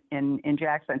Museum in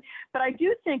Jackson. But I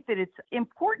do think that it's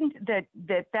important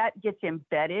that gets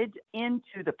embedded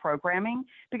into the programming,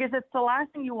 because it's the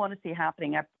last thing you want to see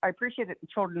happening. I appreciate that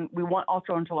we want all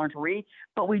children to learn to read,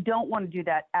 but we don't want to do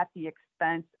that at the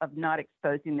expense of not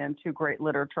exposing them to great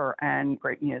literature and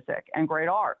great music and great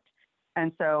art.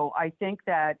 And so I think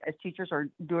that as teachers are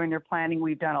doing their planning,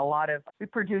 we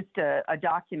produced a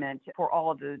document for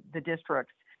all of the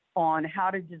districts on how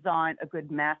to design a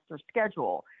good master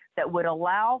schedule that would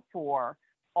allow for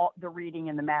all the reading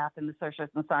and the math and the social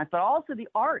and science, but also the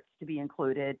arts to be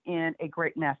included in a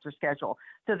great master schedule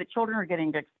so that children are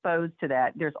getting exposed to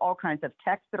that. There's all kinds of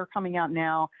texts that are coming out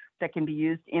now that can be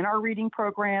used in our reading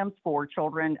programs for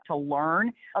children to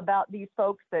learn about these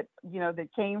folks that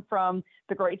came from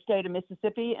the great state of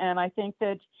Mississippi. And I think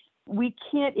that we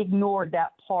can't ignore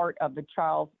that part of the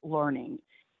child's learning,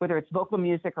 whether it's vocal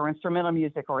music or instrumental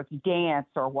music or it's dance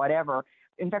or whatever.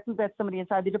 In fact, we've got somebody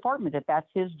inside the department that's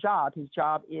his job. His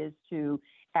job is to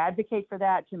advocate for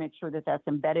that, to make sure that that's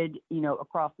embedded,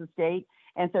 across the state.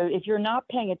 And so if you're not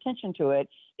paying attention to it,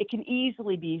 it can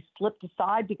easily be slipped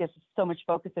aside because so much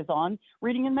focus is on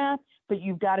reading and math, but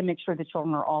you've got to make sure the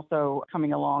children are also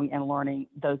coming along and learning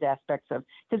those aspects of,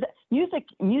 because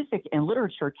music and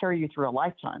literature carry you through a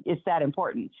lifetime. It's that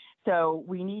important. So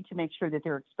we need to make sure that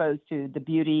they're exposed to the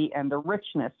beauty and the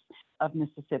richness of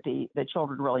Mississippi that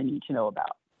children really need to know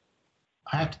about.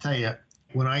 I have to tell you,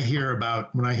 when I hear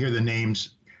the names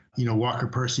Walker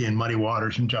Percy and Muddy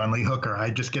Waters and John Lee Hooker. I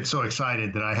just get so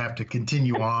excited that I have to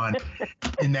continue on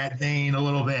in that vein a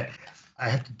little bit. I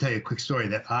have to tell you a quick story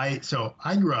that I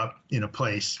grew up in a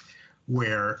place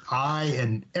where I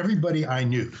and everybody I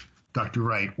knew, Dr.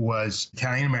 Wright, was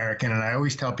Italian American. And I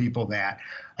always tell people that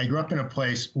I grew up in a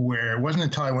place where it wasn't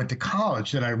until I went to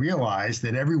college that I realized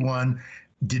that everyone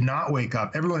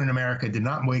in America did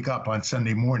not wake up on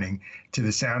Sunday morning to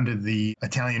the sound of the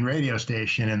Italian radio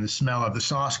station and the smell of the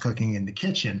sauce cooking in the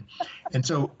kitchen. And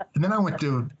then I went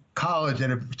to college at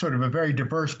a sort of a very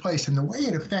diverse place. And the way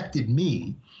it affected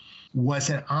me was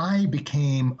that I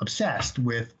became obsessed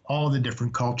with all the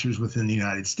different cultures within the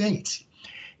United States.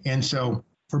 And so,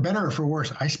 for better or for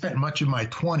worse, I spent much of my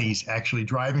 20s actually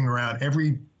driving around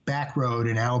every back road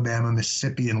in Alabama,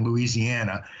 Mississippi, and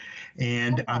Louisiana.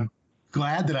 And I'm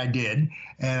glad that I did.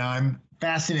 And I'm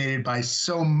fascinated by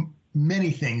so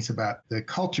many things about the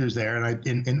cultures there.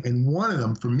 And one of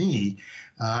them, for me,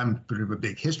 I'm sort of a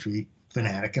big history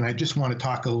fanatic. And I just want to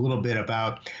talk a little bit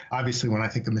about, obviously, when I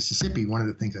think of Mississippi, one of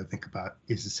the things I think about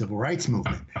is the civil rights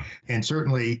movement. And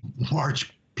certainly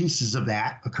large pieces of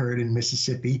that occurred in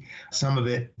Mississippi, some of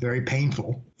it very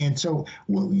painful. And so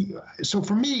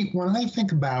for me, when I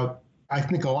think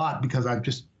a lot, because I'm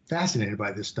just fascinated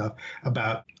by this stuff,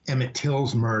 about Emmett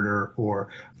Till's murder, or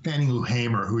Fannie Lou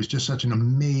Hamer, who was just such an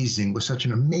amazing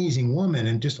woman,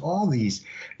 and just all these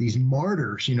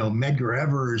martyrs, Medgar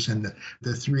Evers and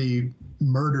the three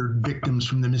murdered victims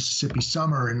from the Mississippi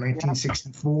Summer in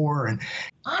 1964. And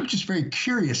I'm just very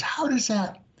curious, how do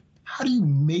you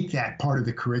make that part of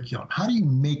the curriculum? How do you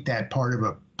make that part of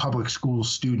a public school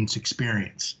student's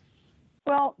experience?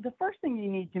 Well, the first thing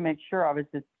you need to make sure of is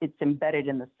that it's embedded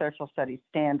in the social studies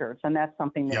standards, and that's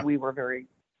something that we were very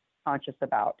conscious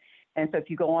about. And so if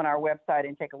you go on our website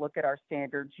and take a look at our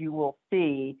standards, you will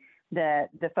see that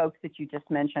the folks that you just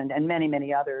mentioned and many,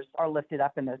 many others are lifted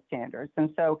up in those standards. And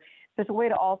so there's a way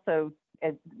to also,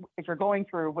 as you're going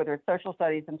through, whether it's social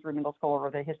studies and through middle school, or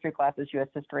the history classes, U.S.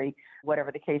 history,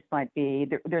 whatever the case might be,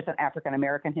 there's an African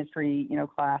American history,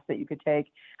 class that you could take.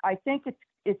 I think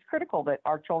it's critical that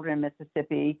our children in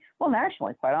Mississippi, well,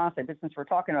 nationally, quite honestly, but since we're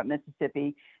talking about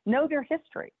Mississippi, know their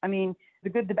history. I mean, the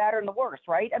good, the bad, and the worst,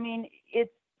 right? I mean,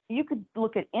 you could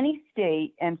look at any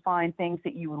state and find things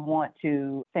that you would want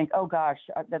to think, oh gosh,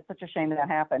 that's such a shame that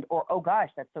happened, or oh gosh,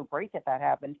 that's so great that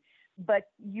happened. But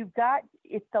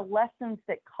it's the lessons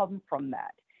that come from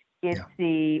that. It's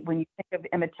when you think of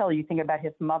Emmett Till, you think about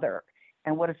his mother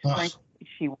and what a strength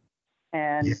she was,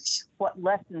 and what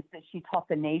lessons that she taught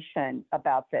the nation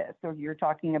about this. So you're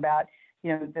talking about,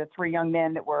 the three young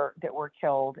men that were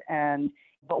killed,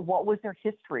 but what was their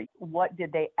history? What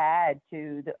did they add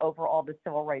to the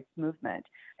civil rights movement?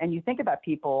 And you think about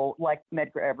people like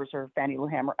Medgar Evers or Fannie Lou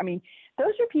Hamer. I mean,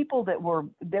 those are people that were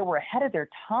ahead of their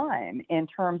time in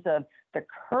terms of the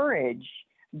courage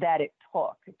that it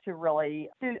took to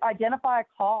identify a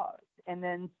cause and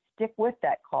then stick with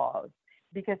that cause.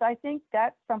 Because I think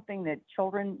that's something that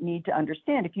children need to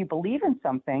understand. If you believe in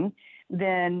something,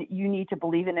 then you need to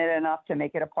believe in it enough to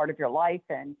make it a part of your life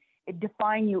and it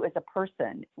define you as a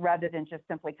person, rather than just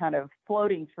simply kind of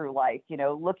floating through life,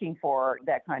 looking for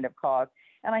that kind of cause.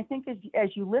 And I think as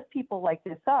you lift people like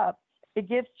this up, it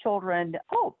gives children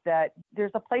hope that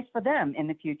there's a place for them in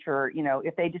the future,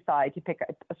 if they decide to pick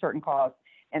a certain cause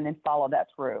and then follow that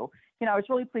through. I was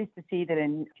really pleased to see that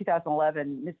in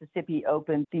 2011, Mississippi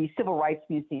opened the Civil Rights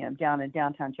Museum down in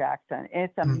downtown Jackson. And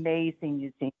it's an amazing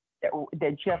museum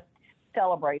that just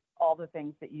celebrates all the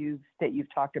things that you've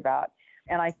talked about.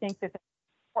 And I think that it's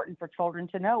important for children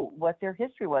to know what their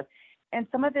history was. And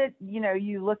some of it,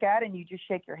 you look at and you just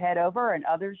shake your head over, and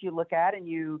others you look at and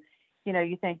you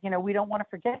think, we don't want to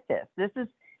forget this. This is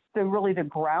the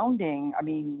grounding. I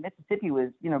mean, Mississippi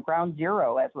was, ground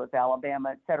zero, as was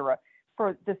Alabama, et cetera,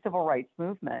 for the civil rights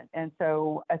movement. And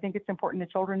so I think it's important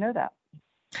that children know that.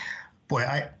 Boy,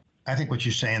 I think what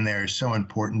you're saying there is so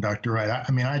important, Dr. Wright.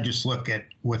 I mean, I just look at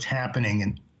what's happening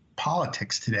in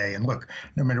politics today, and look,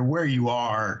 no matter where you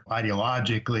are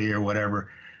ideologically or whatever,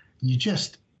 I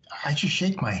just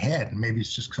shake my head. And maybe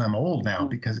it's just because I'm old now,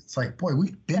 because it's like, boy,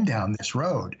 we've been down this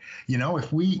road.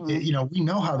 If we, we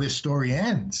know how this story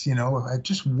ends. I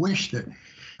just wish that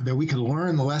we could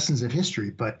learn the lessons of history,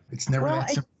 but it's never that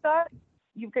simple.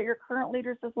 You've got your current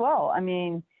leaders as well. I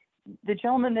mean, the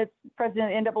gentleman that's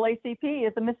president of NAACP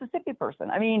is a Mississippi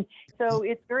person. I mean, so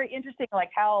it's very interesting,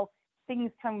 like how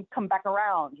things come back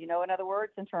around, in other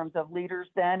words, in terms of leaders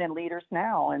then and leaders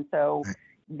now. And so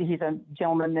he's a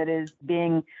gentleman that is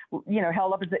being,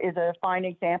 held up as a fine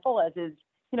example, as is,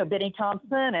 Benny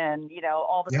Thompson and,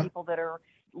 all the people that are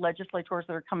legislators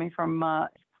that are coming from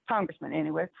congressman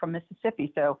anyway from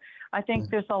Mississippi. So I think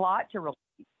there's a lot to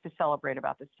celebrate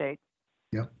about the state.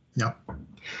 Yep. Yep.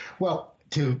 Well,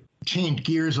 to change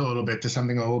gears a little bit to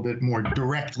something a little bit more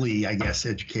directly, I guess,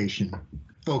 education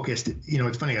focused.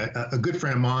 It's funny. A good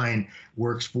friend of mine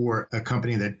works for a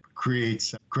company that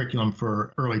creates curriculum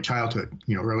for early childhood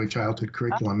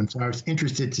curriculum. And so I was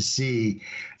interested to see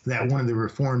that one of the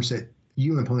reforms that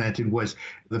you implemented was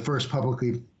the first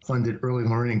publicly funded early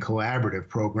learning collaborative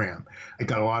program. It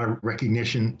got a lot of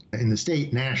recognition in the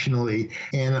state, nationally.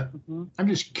 And I'm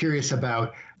just curious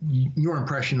about your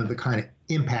impression of the kind of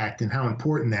impact and how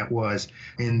important that was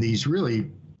in these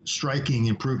really striking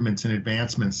improvements and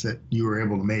advancements that you were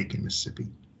able to make in Mississippi.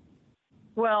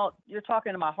 Well, you're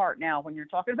talking to my heart now when you're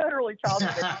talking about early childhood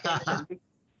education.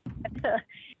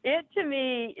 It, to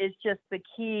me, is just the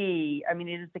key. I mean,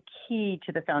 it is the key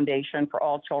to the foundation for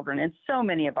all children. And so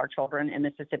many of our children in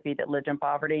Mississippi that lived in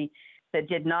poverty that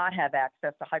did not have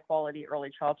access to high quality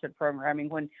early childhood programming.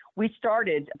 When we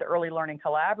started the early learning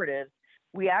collaboratives,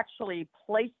 we actually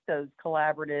placed those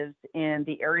collaboratives in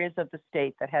the areas of the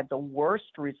state that had the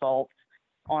worst results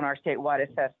on our statewide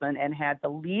assessment and had the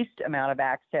least amount of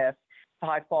access to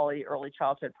high quality early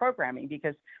childhood programming,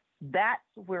 because that's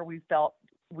where we felt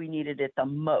we needed it the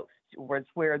most, was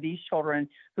where these children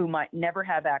who might never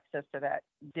have access to that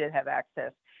did have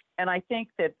access. And I think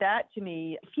that to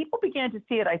me, people began to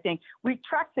see it. I think we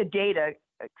tracked the data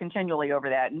continually over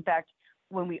that. In fact,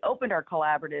 when we opened our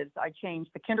collaboratives, I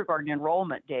changed the kindergarten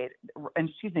enrollment the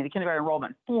kindergarten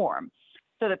enrollment form.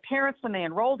 So the parents, when they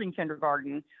enrolled in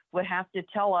kindergarten, would have to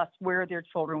tell us where their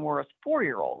children were as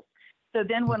 4-year-olds. So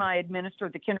then when I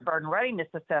administered the kindergarten readiness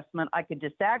assessment, I could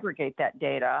disaggregate that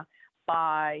data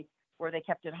by were they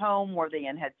kept at home, were they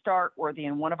in Head Start, were they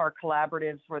in one of our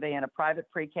collaboratives, were they in a private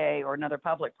pre-K or another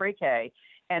public pre-K?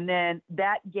 And then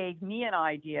that gave me an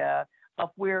idea of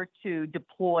where to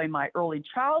deploy my early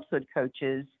childhood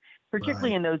coaches,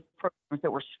 particularly in those programs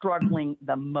that were struggling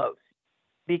the most.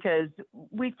 Because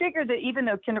we figured that even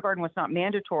though kindergarten was not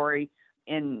mandatory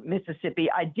in Mississippi,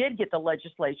 I did get the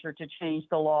legislature to change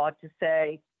the law to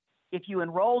say if you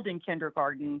enrolled in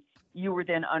kindergarten, you were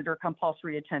then under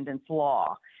compulsory attendance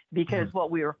law. Because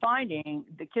what we were finding,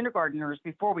 the kindergartners,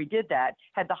 before we did that,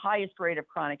 had the highest rate of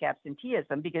chronic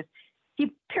absenteeism because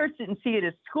parents didn't see it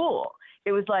as school.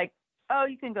 It was like, oh,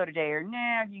 you can go today, or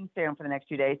nah, you can stay home for the next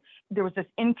 2 days. There was this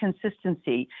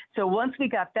inconsistency. So once we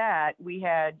got that, we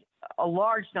had a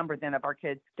large number then of our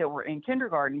kids that were in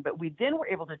kindergarten, but we then were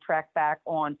able to track back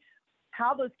on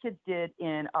how those kids did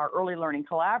in our early learning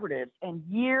collaboratives. And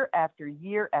year after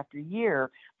year after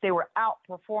year, they were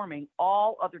outperforming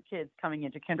all other kids coming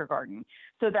into kindergarten.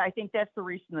 So I think that's the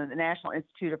reason that the National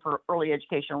Institute for Early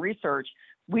Education Research,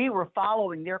 we were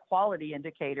following their quality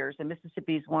indicators. And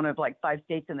Mississippi is one of like 5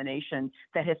 states in the nation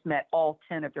that has met all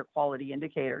 10 of their quality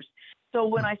indicators. So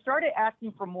when I started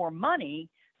asking for more money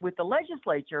with the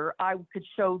legislature, I could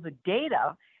show the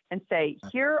data and say,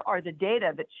 here are the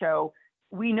data that show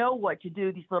we know what to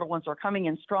do. These little ones are coming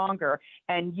in stronger.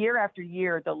 And year after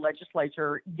year, the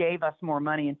legislature gave us more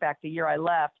money. In fact, the year I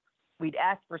left, we'd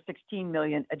asked for $16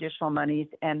 million additional monies,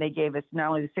 and they gave us not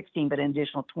only the 16, but an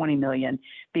additional $20 million,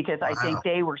 because I think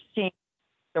they were seeing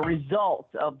the results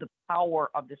of the power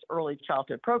of this early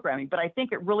childhood programming. But I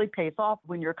think it really pays off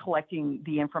when you're collecting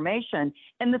the information.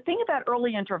 And the thing about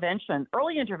early intervention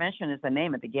is the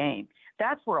name of the game.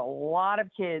 That's where a lot of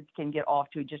kids can get off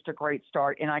to just a great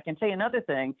start. And I can say another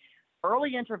thing,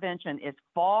 early intervention is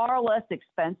far less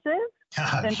expensive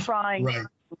than trying to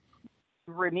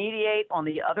remediate on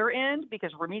the other end,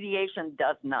 because remediation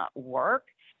does not work.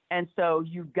 And so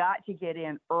you've got to get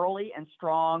in early and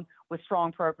strong with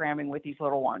strong programming with these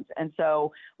little ones. And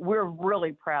so we're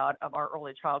really proud of our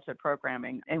early childhood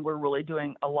programming, and we're really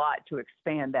doing a lot to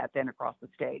expand that then across the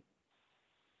state.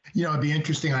 It'd be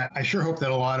interesting. I sure hope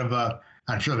that a lot of,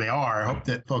 I'm sure they are. I hope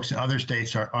that folks in other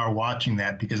states are watching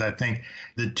that, because I think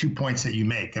the 2 points that you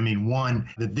make, one,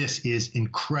 that this is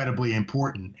incredibly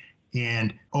important.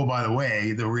 And, oh, by the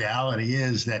way, the reality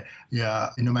is that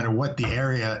no matter what the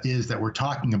area is that we're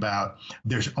talking about,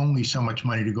 there's only so much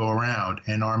money to go around.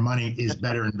 And our money is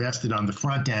better invested on the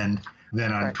front end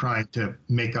than on trying to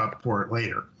make up for it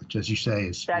later, which, as you say,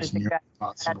 is near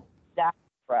impossible. That's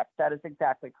correct. That is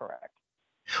exactly correct.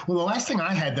 Well, the last thing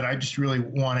I had that I just really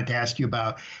wanted to ask you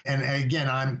about, and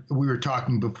again, we were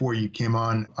talking before you came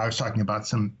on, I was talking about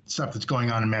some stuff that's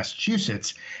going on in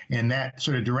Massachusetts, and that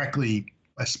sort of directly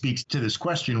speaks to this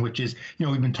question, which is,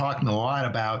 we've been talking a lot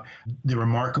about the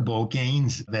remarkable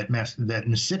gains that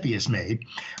Mississippi has made,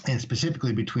 and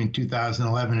specifically between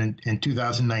 2011 and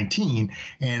 2019.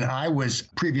 And I was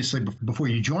previously, before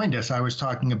you joined us, I was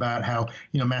talking about how,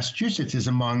 Massachusetts is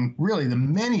among really the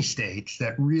many states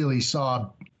that really saw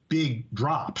big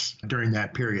drops during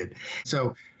that period.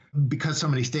 So because so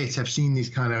many states have seen these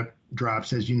kind of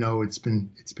drops, as you know, it's been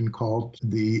called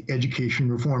the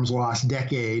education reform's lost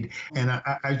decade. And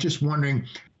I was just wondering,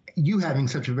 you having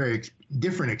such a very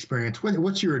different experience,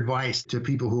 what's your advice to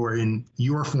people who are in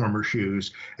your former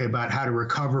shoes about how to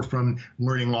recover from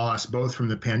learning loss, both from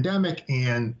the pandemic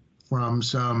and from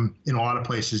some, in a lot of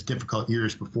places, difficult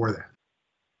years before that?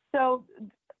 So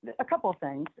a couple of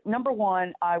things. Number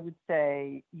one, I would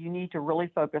say you need to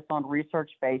really focus on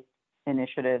research-based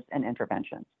initiatives and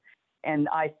interventions. And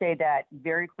I say that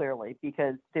very clearly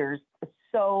because there's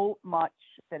so much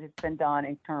that has been done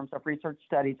in terms of research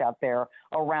studies out there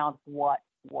around what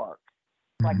works.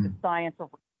 Like the science of,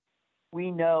 we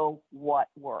know what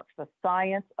works. The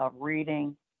science of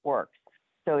reading works.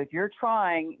 So if you're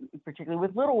trying, particularly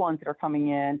with little ones that are coming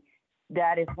in,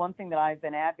 that is one thing that I've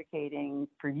been advocating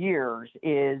for years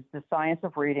is the science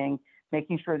of reading,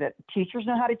 making sure that teachers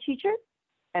know how to teach it,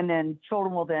 and then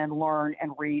children will then learn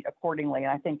and read accordingly.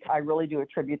 And I think I really do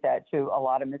attribute that to a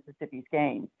lot of Mississippi's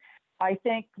gains. I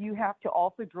think you have to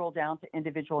also drill down to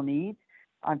individual needs.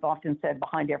 I've often said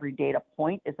behind every data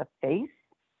point is a face.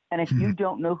 And if you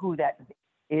don't know who that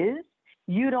is,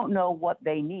 you don't know what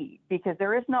they need, because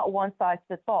there is not one size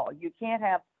fits all. You can't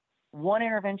have one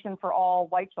intervention for all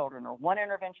white children or one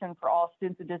intervention for all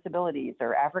students with disabilities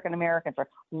or African Americans or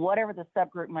whatever the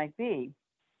subgroup might be.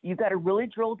 You've got to really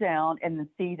drill down and then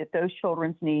see that those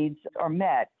children's needs are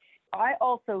met. I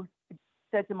also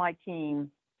said to my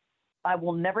team, I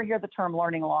will never hear the term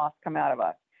learning loss come out of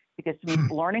us, because to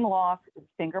me, learning loss is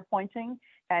finger pointing,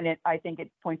 and I think it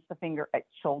points the finger at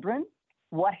children.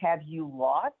 What have you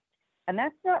lost? And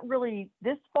that's not really,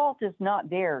 this fault is not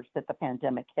theirs that the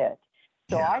pandemic hit.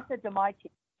 So I said to my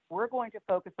team, we're going to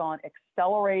focus on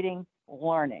accelerating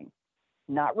learning,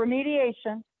 not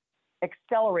remediation,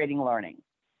 accelerating learning.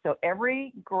 So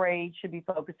every grade should be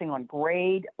focusing on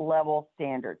grade level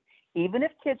standards. Even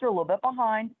if kids are a little bit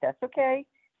behind, that's okay.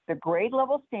 The grade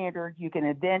level standard, you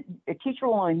can then, a teacher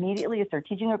will know immediately if they're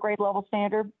teaching a grade level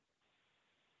standard,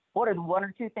 what are the one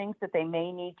or two things that they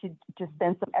may need to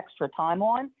spend some extra time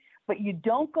on. But you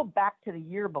don't go back to the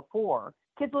year before.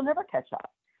 Kids will never catch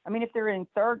up. I mean, if they're in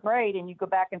third grade and you go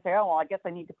back and say, oh, well, I guess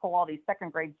I need to pull all these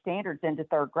second grade standards into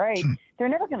third grade, they're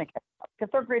never going to catch up,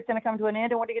 because third grade's going to come to an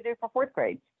end. And what are you going to do for fourth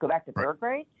grade? Go back to third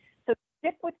grade? So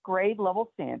stick with grade level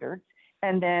standards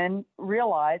and then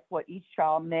realize what each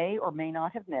child may or may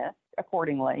not have missed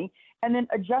accordingly, and then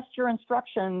adjust your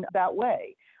instruction that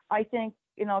way. I think,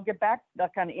 I'll get back to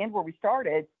kind of end where we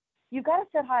started. You've got to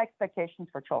set high expectations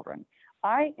for children.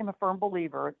 I am a firm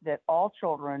believer that all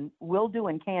children will do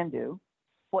and can do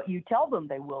what you tell them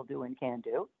they will do and can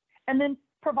do, and then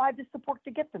provide the support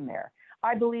to get them there.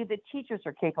 I believe that teachers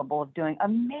are capable of doing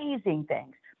amazing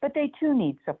things, but they too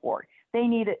need support. They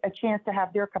need a chance to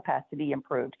have their capacity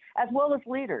improved, as well as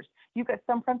leaders. You've got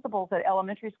some principals at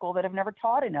elementary school that have never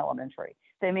taught in elementary.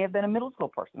 They may have been a middle school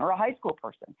person or a high school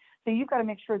person. So you've got to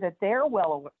make sure that they're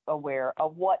well aware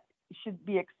of what should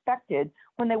be expected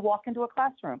when they walk into a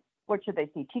classroom. What should they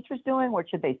see teachers doing? What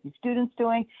should they see students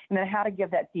doing? And then how to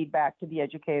give that feedback to the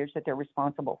educators that they're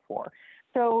responsible for.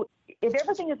 So if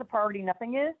everything is a priority,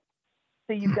 nothing is.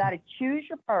 So you've got to choose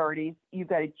your priorities. You've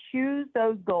got to choose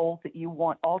those goals that you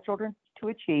want all children to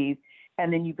achieve.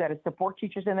 And then you've got to support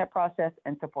teachers in that process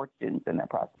and support students in that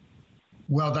process.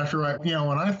 Well, Dr. Wright, when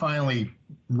I finally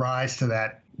rise to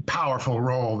that powerful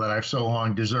role that I've so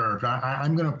long deserved,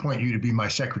 I'm going to appoint you to be my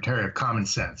Secretary of Common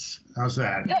Sense. How's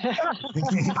that?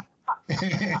 I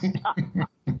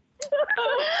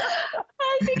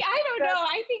don't know.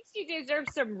 I think she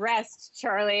deserves some rest,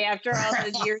 Charlie, after all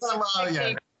those years of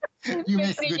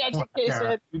missing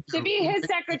education. To be his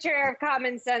Secretary of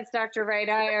Common Sense, Dr. Wright,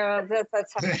 that's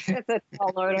a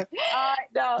tall order.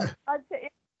 No, it's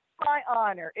my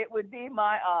honor. It would be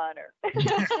my honor.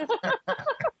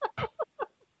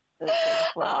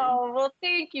 Oh, well,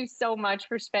 thank you so much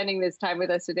for spending this time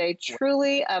with us today.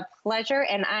 Truly a pleasure.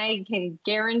 And I can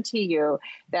guarantee you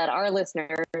that our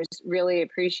listeners really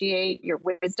appreciate your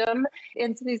wisdom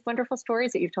into these wonderful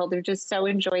stories that you've told. They've just so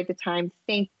enjoyed the time.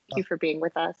 Thank you for being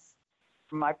with us.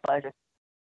 My pleasure.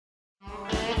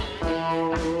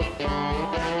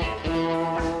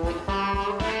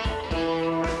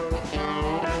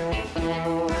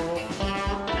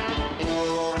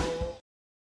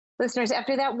 Listeners,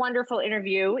 after that wonderful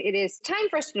interview, it is time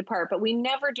for us to depart, but we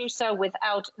never do so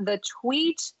without the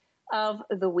tweet of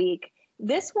the week.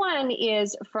 This one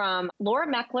is from Laura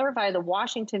Meckler via the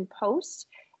Washington Post.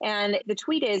 And the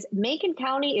tweet is, Macon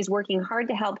County is working hard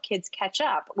to help kids catch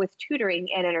up with tutoring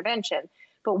and intervention.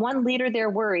 But one leader there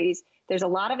worries there's a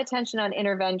lot of attention on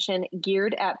intervention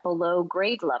geared at below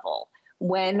grade level.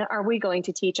 When are we going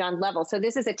to teach on level? So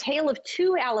this is a tale of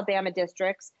two Alabama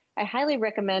districts. I highly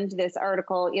recommend this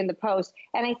article in the Post.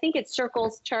 And I think it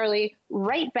circles, Charlie,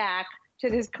 right back to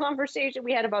this conversation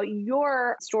we had about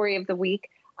your story of the week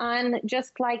on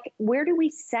just like, where do we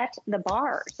set the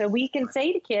bar? So we can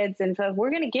say to kids, and so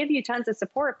we're going to give you tons of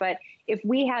support, but if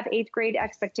we have 8th grade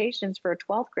expectations for a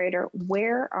 12th grader,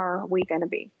 where are we going to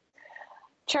be?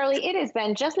 Charlie, it has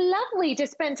been just lovely to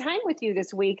spend time with you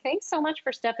this week. Thanks so much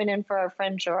for stepping in for our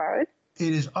friend Gerard.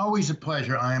 It is always a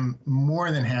pleasure. I'm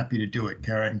more than happy to do it,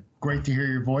 Cara. Great to hear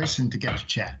your voice and to get to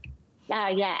chat.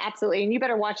 Yeah, absolutely. And you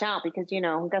better watch out because, we've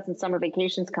got some summer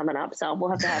vacations coming up. So we'll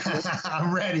have to have this.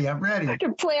 I'm ready.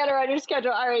 To plan around your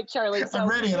schedule. All right, Charlie. So I'm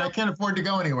ready and I can't afford to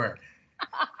go anywhere.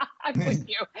 I'm with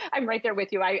you. I'm right there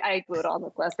with you. I blew it all in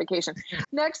this last vacation.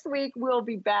 Next week, we'll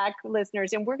be back,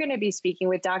 listeners, and we're going to be speaking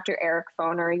with Dr. Eric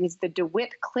Foner. He's the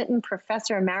DeWitt Clinton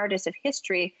Professor Emeritus of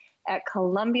History at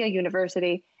Columbia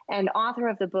University and author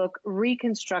of the book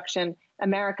Reconstruction,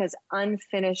 America's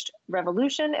Unfinished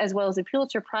Revolution, as well as the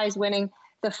Pulitzer Prize winning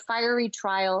The Fiery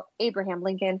Trial, Abraham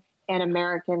Lincoln and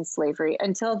American Slavery.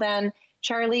 Until then,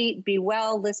 Charlie, be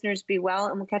well, listeners, be well,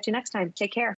 and we'll catch you next time.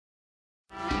 Take care.